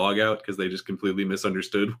took the fog out because they just completely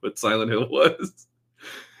misunderstood what Silent Hill was.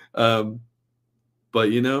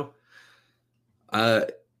 But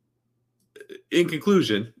in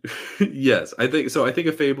conclusion, yes, I think so. I think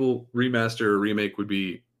a Fable remaster or remake would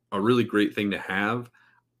be a really great thing to have.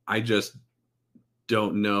 I just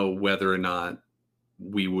don't know whether or not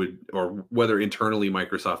we would, or whether internally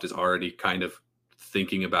Microsoft is already kind of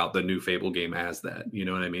thinking about the new Fable game as that. You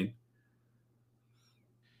know what I mean?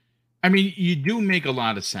 I mean, you do make a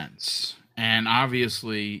lot of sense. And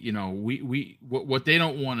obviously, what they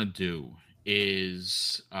don't want to do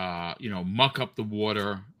is, muck up the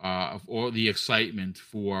water or the excitement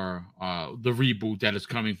for the reboot that is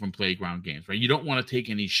coming from Playground Games, right? You don't want to take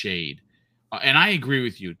any shade. And I agree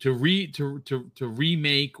with you. To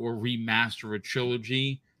remake or remaster a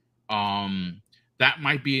trilogy, that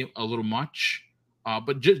might be a little much.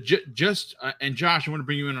 But just and Josh, I want to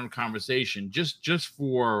bring you in on a conversation just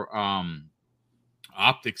for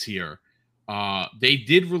optics here. They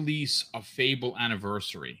did release a Fable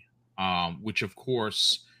anniversary which of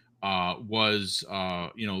course was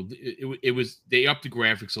it was, they upped the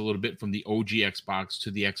graphics a little bit from the OG Xbox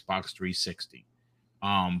to the Xbox 360.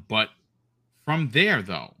 But from there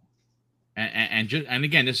though, and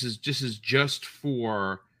again, this is just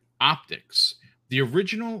for optics. The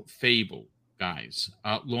original Fable, guys,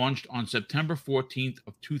 launched on September 14th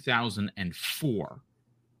of 2004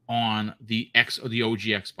 on the OG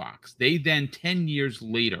Xbox. They then 10 years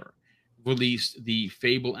later released the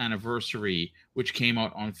Fable Anniversary, which came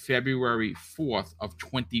out on February 4th of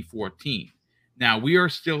 2014. Now we are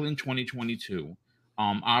still in 2022.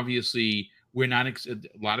 Obviously, we're not. A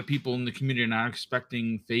lot of people in the community are not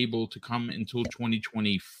expecting Fable to come until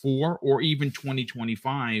 2024 or even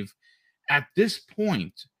 2025. At this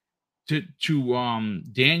point, to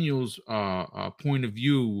Daniel's point of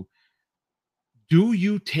view, do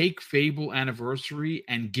you take Fable Anniversary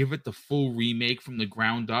and give it the full remake from the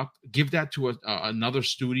ground up? Give that to another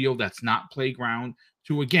studio that's not Playground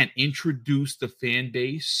to, again, introduce the fan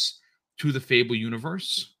base to the Fable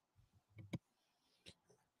universe?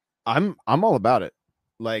 I'm all about it.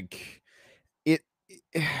 Like it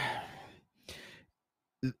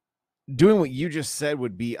doing what you just said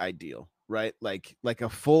would be ideal, right? Like a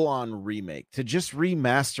full-on remake. To just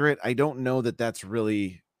remaster it, I don't know that that's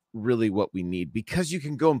really what we need, because you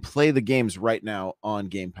can go and play the games right now on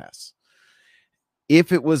Game Pass.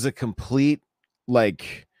 If it was a complete,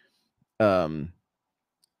 like, very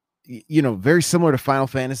similar to Final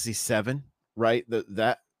Fantasy VII, right?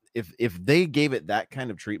 That if they gave it that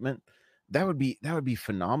kind of treatment, that would be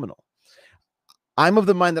phenomenal. I'm of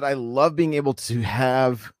the mind that I love being able to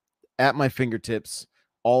have at my fingertips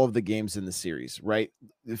all of the games in the series, right?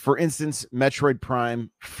 For instance, Metroid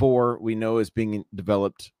Prime 4, we know, is being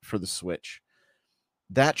developed for the Switch.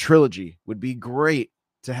 That trilogy would be great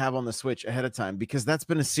to have on the Switch ahead of time, because that's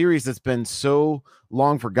been a series that's been so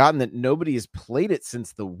long forgotten that nobody has played it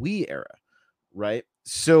since the Wii era, right?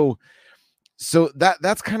 So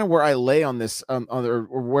that's kind of where I lay on this, or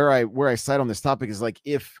where I side on this topic, is like,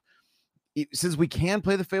 if since we can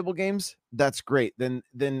play the Fable games, that's great. Then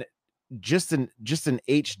just an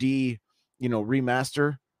HD,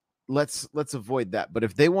 remaster, let's avoid that. But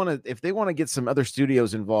if they want to get some other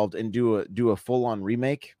studios involved and do a full on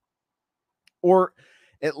remake, or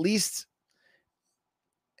at least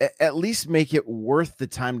make it worth the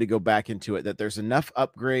time to go back into it, that there's enough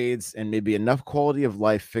upgrades and maybe enough quality of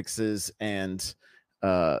life fixes and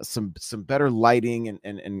some better lighting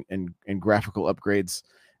and graphical upgrades,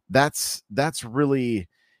 that's really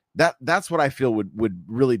that's what I feel would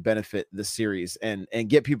really benefit the series and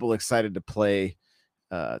get people excited to play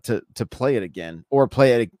to play it again, or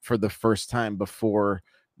play it for the first time before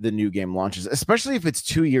the new game launches, especially if it's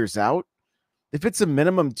 2 years out. If it's a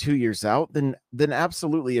minimum 2 years out, then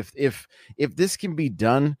absolutely. If this can be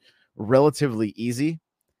done relatively easy,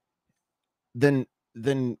 then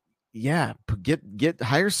yeah,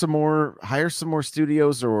 hire some more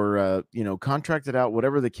studios, or contract it out,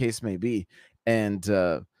 whatever the case may be, and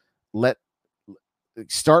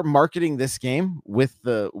start marketing this game with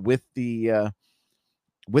the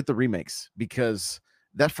remakes, because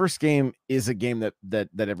that first game is a game that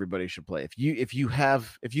everybody should play. If you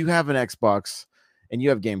have an Xbox and you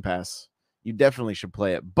have Game Pass, you definitely should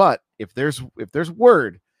play it. But if there's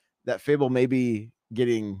word that Fable may be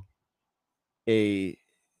getting a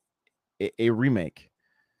remake,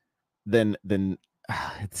 then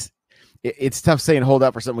it's tough saying hold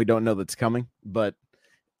out for something we don't know that's coming. But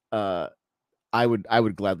I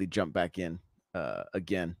would gladly jump back in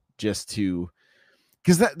again, just to,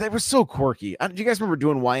 because that was so quirky. Do you guys remember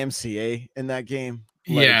doing YMCA in that game?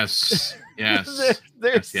 Like, yes.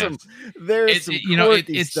 There's some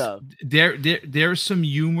quirky stuff. There's some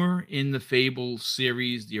humor in the Fable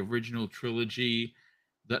series, the original trilogy,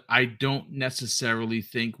 that I don't necessarily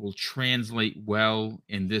think will translate well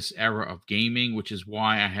in this era of gaming, which is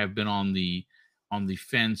why I have been on the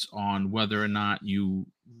fence on whether or not you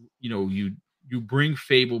bring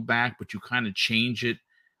Fable back, but you kind of change it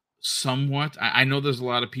somewhat. I know there's a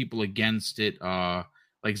lot of people against it.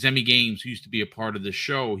 Like Zemi Games, who used to be a part of the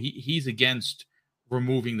show, he's against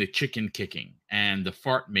removing the chicken kicking and the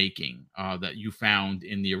fart making that you found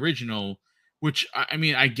in the original, which I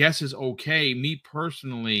mean, I guess is okay. Me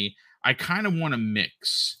personally, I kind of want to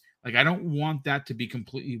mix. Like, I don't want that to be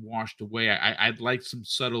completely washed away. I'd like some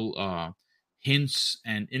subtle hints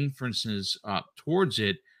and inferences towards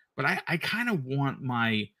it, but I kind of want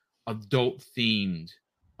my adult themed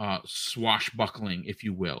swashbuckling, if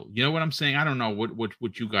you will. You know what I'm saying? I don't know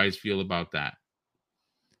what you guys feel about that.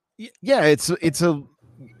 Yeah, it's a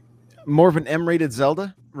more of an M-rated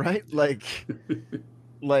Zelda, right? Like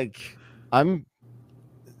I'm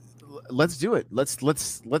let's do it. Let's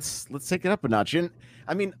take it up a notch. And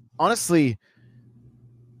I mean, honestly,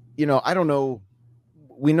 you know, I don't know.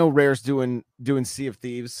 We know Rare's doing Sea of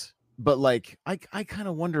Thieves, but like, I kind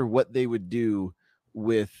of wonder what they would do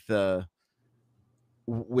with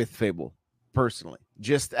Fable personally.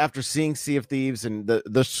 Just after seeing Sea of Thieves and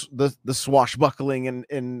the swashbuckling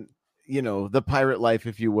and you know, the pirate life,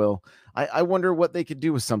 if you will, I wonder what they could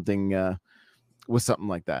do with something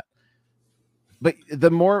like that. But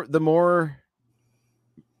the more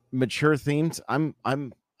mature themes, I'm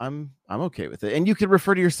okay with it. And you could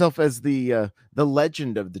refer to yourself as the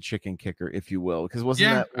legend of the chicken kicker, if you will, because wasn't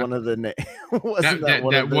that one of the names?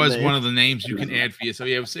 that was one of the names you can add for you. So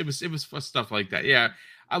yeah, it was for stuff like that. Yeah.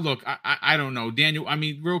 Look, I don't know, Daniel. I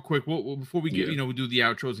mean, real quick, before we get we do the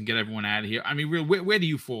outros and get everyone out of here. I mean, where do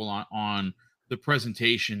you fall on the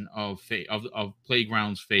presentation of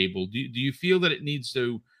Playground's Fable? Do you feel that it needs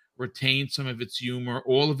to retain some of its humor,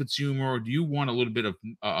 all of its humor, or do you want a little bit of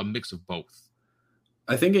a mix of both?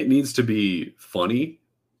 I think it needs to be funny,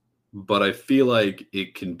 but I feel like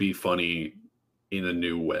it can be funny in a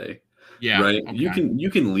new way. Yeah, right. Okay. You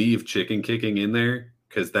can leave chicken kicking in there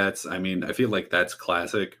because that's, I mean, I feel like that's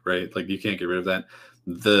classic, right? Like you can't get rid of that.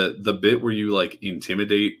 The bit where you like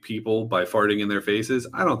intimidate people by farting in their faces,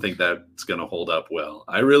 I don't think that's going to hold up well.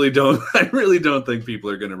 I really don't think people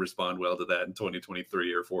are going to respond well to that in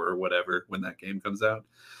 2023 or 4 or whatever when that game comes out.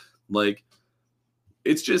 Like,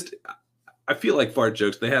 it's just, I feel like fart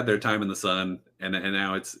jokes, they had their time in the sun and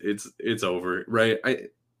now it's over, right?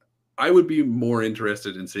 I would be more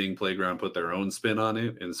interested in seeing Playground put their own spin on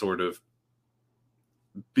it and sort of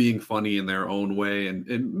being funny in their own way and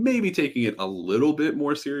maybe taking it a little bit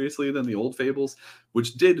more seriously than the old Fables,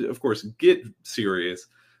 which did, of course, get serious.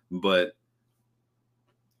 But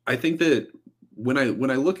I think that when I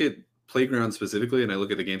look at Playground specifically and I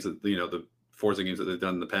look at the games that, you know, the Forza games that they've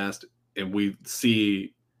done in the past, and we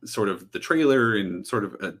see sort of the trailer and sort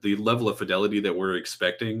of the level of fidelity that we're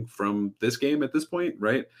expecting from this game at this point,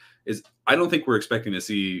 right? Is I don't think we're expecting to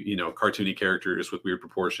see, you know, cartoony characters with weird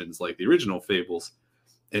proportions like the original Fables.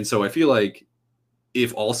 And so I feel like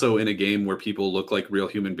if also in a game where people look like real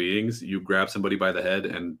human beings, you grab somebody by the head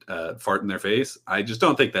and fart in their face, I just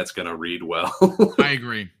don't think that's going to read well. I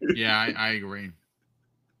agree. Yeah, I agree.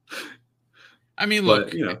 I mean, look,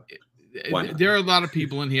 but, you know, there are a lot of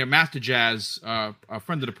people in here. Master Jazz, a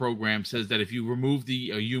friend of the program, says that if you remove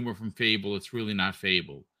the humor from Fable, it's really not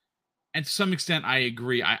Fable. And to some extent, I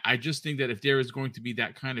agree. I just think that if there is going to be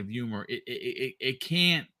that kind of humor, it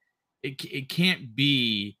can't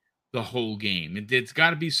be the whole game. It's got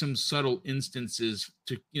to be some subtle instances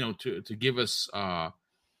to give us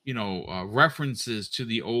references to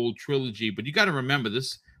the old trilogy. But you got to remember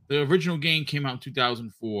this: the original game came out in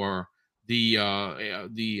 2004.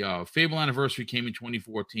 The Fable anniversary came in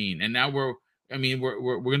 2014, and now we're going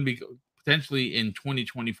to be potentially in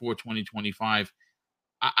 2024, 2025.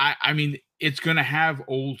 I mean, it's going to have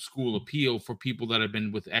old school appeal for people that have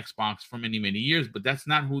been with Xbox for many, many years, but that's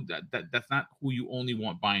not who that's not who you only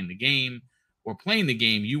want buying the game or playing the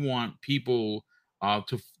game. You want people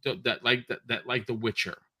that like The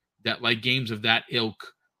Witcher, that like games of that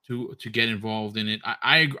ilk to get involved in it.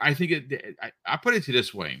 I think I put it to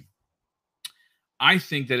this way. I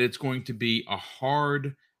think that it's going to be a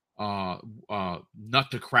hard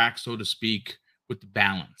nut to crack, so to speak, with the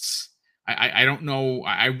balance. I don't know.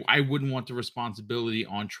 I wouldn't want the responsibility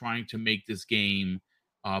on trying to make this game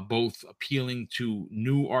both appealing to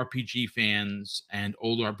new RPG fans and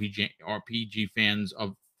old RPG fans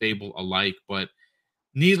of Fable alike. But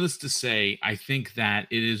needless to say, I think that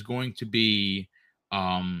it is going to be.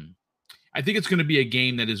 I think it's going to be a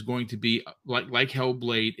game that is going to be like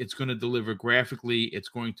Hellblade. It's going to deliver graphically. It's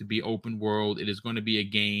going to be open world. It is going to be a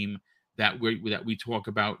game that we talk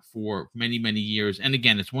about for many, many years. And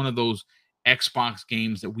again, it's one of those Xbox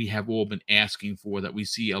games that we have all been asking for, that we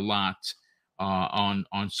see a lot on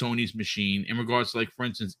Sony's machine. In regards to, like, for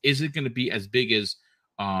instance, is it going to be as big as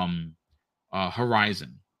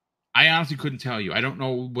Horizon? I honestly couldn't tell you. I don't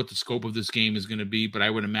know what the scope of this game is going to be, but I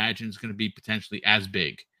would imagine it's going to be potentially as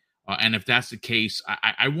big. And if that's the case,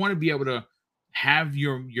 I want to be able to have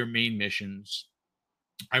your main missions.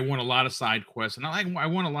 I want a lot of side quests, and I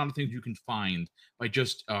want a lot of things you can find by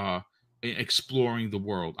just exploring the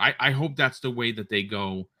world. I hope that's the way that they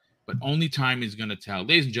go, but only time is going to tell.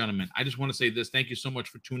 Ladies and gentlemen, I just want to say this. Thank you so much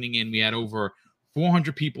for tuning in. We had over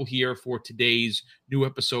 400 people here for today's new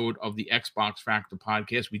episode of the Xbox Factor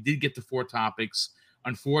podcast. We did get to 4 topics.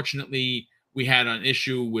 Unfortunately, we had an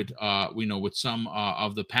issue with with some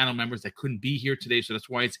of the panel members that couldn't be here today, so that's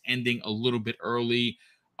why it's ending a little bit early.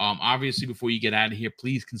 Obviously, before you get out of here,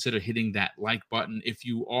 please consider hitting that like button. If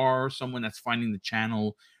you are someone that's finding the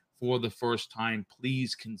channel for the first time,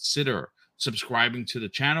 please consider subscribing to the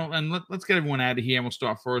channel. And let's get everyone out of here. And we'll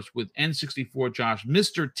start first with N64 Josh,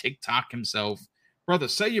 Mr. TikTok himself. Brother,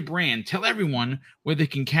 sell your brand. Tell everyone where they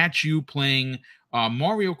can catch you playing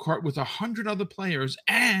Mario Kart with 100 other players,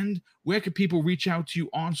 and where can people reach out to you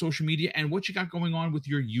on social media, and what you got going on with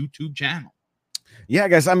your YouTube channel. Yeah,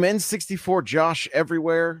 guys, I'm N64 Josh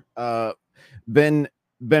everywhere. Been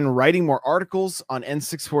writing more articles on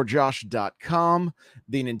n64josh.com.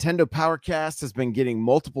 The Nintendo Powercast has been getting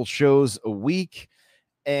multiple shows a week,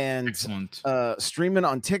 and excellent. Streaming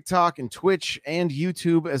on TikTok and Twitch and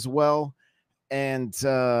YouTube as well. And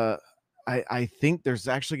I think there's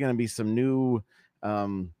actually going to be some new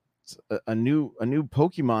a new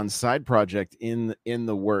Pokemon side project in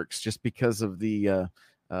the works, just because of the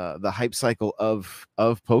hype cycle of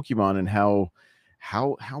Pokemon and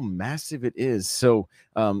how massive it is. So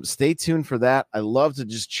stay tuned for that. I love to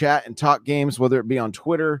just chat and talk games, whether it be on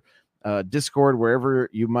Twitter, Discord, wherever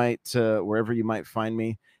you might find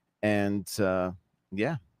me. And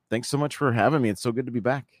yeah, thanks so much for having me. It's so good to be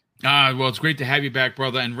back. Well, it's great to have you back,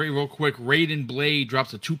 brother. And real quick, Raiden Blade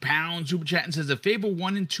drops a £2 super chat and says, if Fable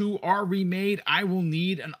 1 and 2 are remade, I will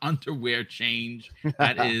need an underwear change.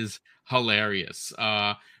 That is hilarious.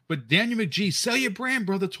 But Daniel McGee, sell your brand,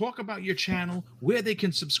 brother. Talk about your channel, where they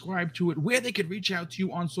can subscribe to it, where they can reach out to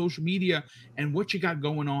you on social media, and what you got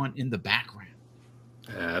going on in the background.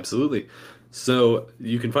 Absolutely. So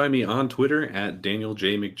you can find me on Twitter at Daniel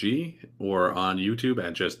J. McGee, or on YouTube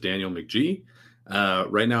at just Daniel McGee.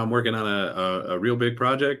 Right now I'm working on a real big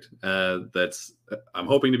project that's I'm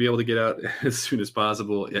hoping to be able to get out as soon as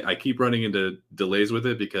possible. I keep running into delays with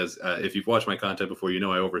it because if you've watched my content before, you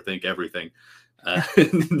know I overthink everything.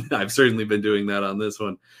 I've certainly been doing that on this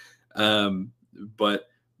one. But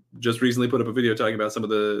just recently put up a video talking about some of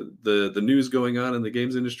the news going on in the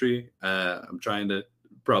games industry. I'm trying to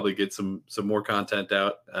probably get some more content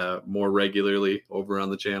out more regularly over on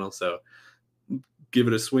the channel. So give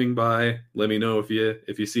it a swing by. Let me know if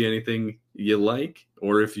you see anything you like,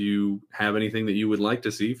 or if you have anything that you would like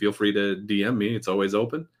to see. Feel free to DM me. It's always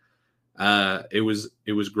open. It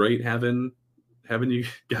was great having you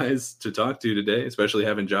guys to talk to today, especially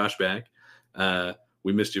having Josh back.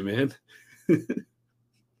 We missed you, man.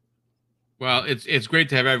 Well, it's great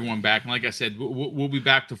to have everyone back. And like I said, we'll be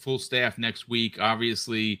back to full staff next week.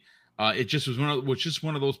 Obviously, it just was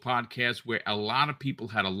one of those podcasts where a lot of people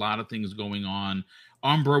had a lot of things going on.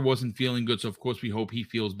 Umbra wasn't feeling good, so of course we hope he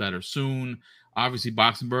feels better soon. Obviously,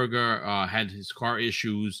 Boxenberger had his car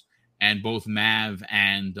issues, and both Mav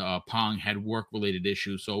and Pong had work-related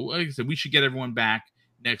issues. So like I said, we should get everyone back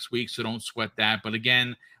next week, so don't sweat that. But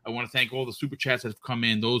again, I want to thank all the super chats that have come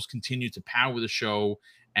in. Those continue to power the show,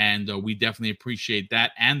 and we definitely appreciate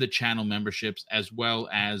that, and the channel memberships, as well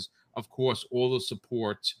as, of course, all the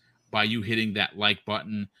support by you hitting that like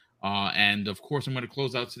button. And of course, I'm going to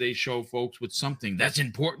close out today's show, folks, with something that's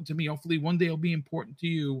important to me. Hopefully one day it'll be important to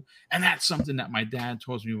you. And that's something that my dad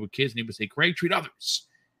taught me with kids. And he would say, Craig, treat others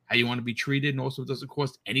how you want to be treated. And also, it doesn't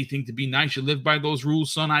cost anything to be nice. You live by those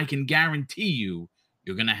rules, son. I can guarantee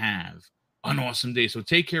you're going to have an awesome day. So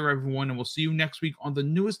take care, everyone. And we'll see you next week on the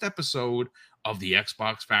newest episode of the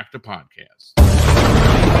Xbox Factor Podcast.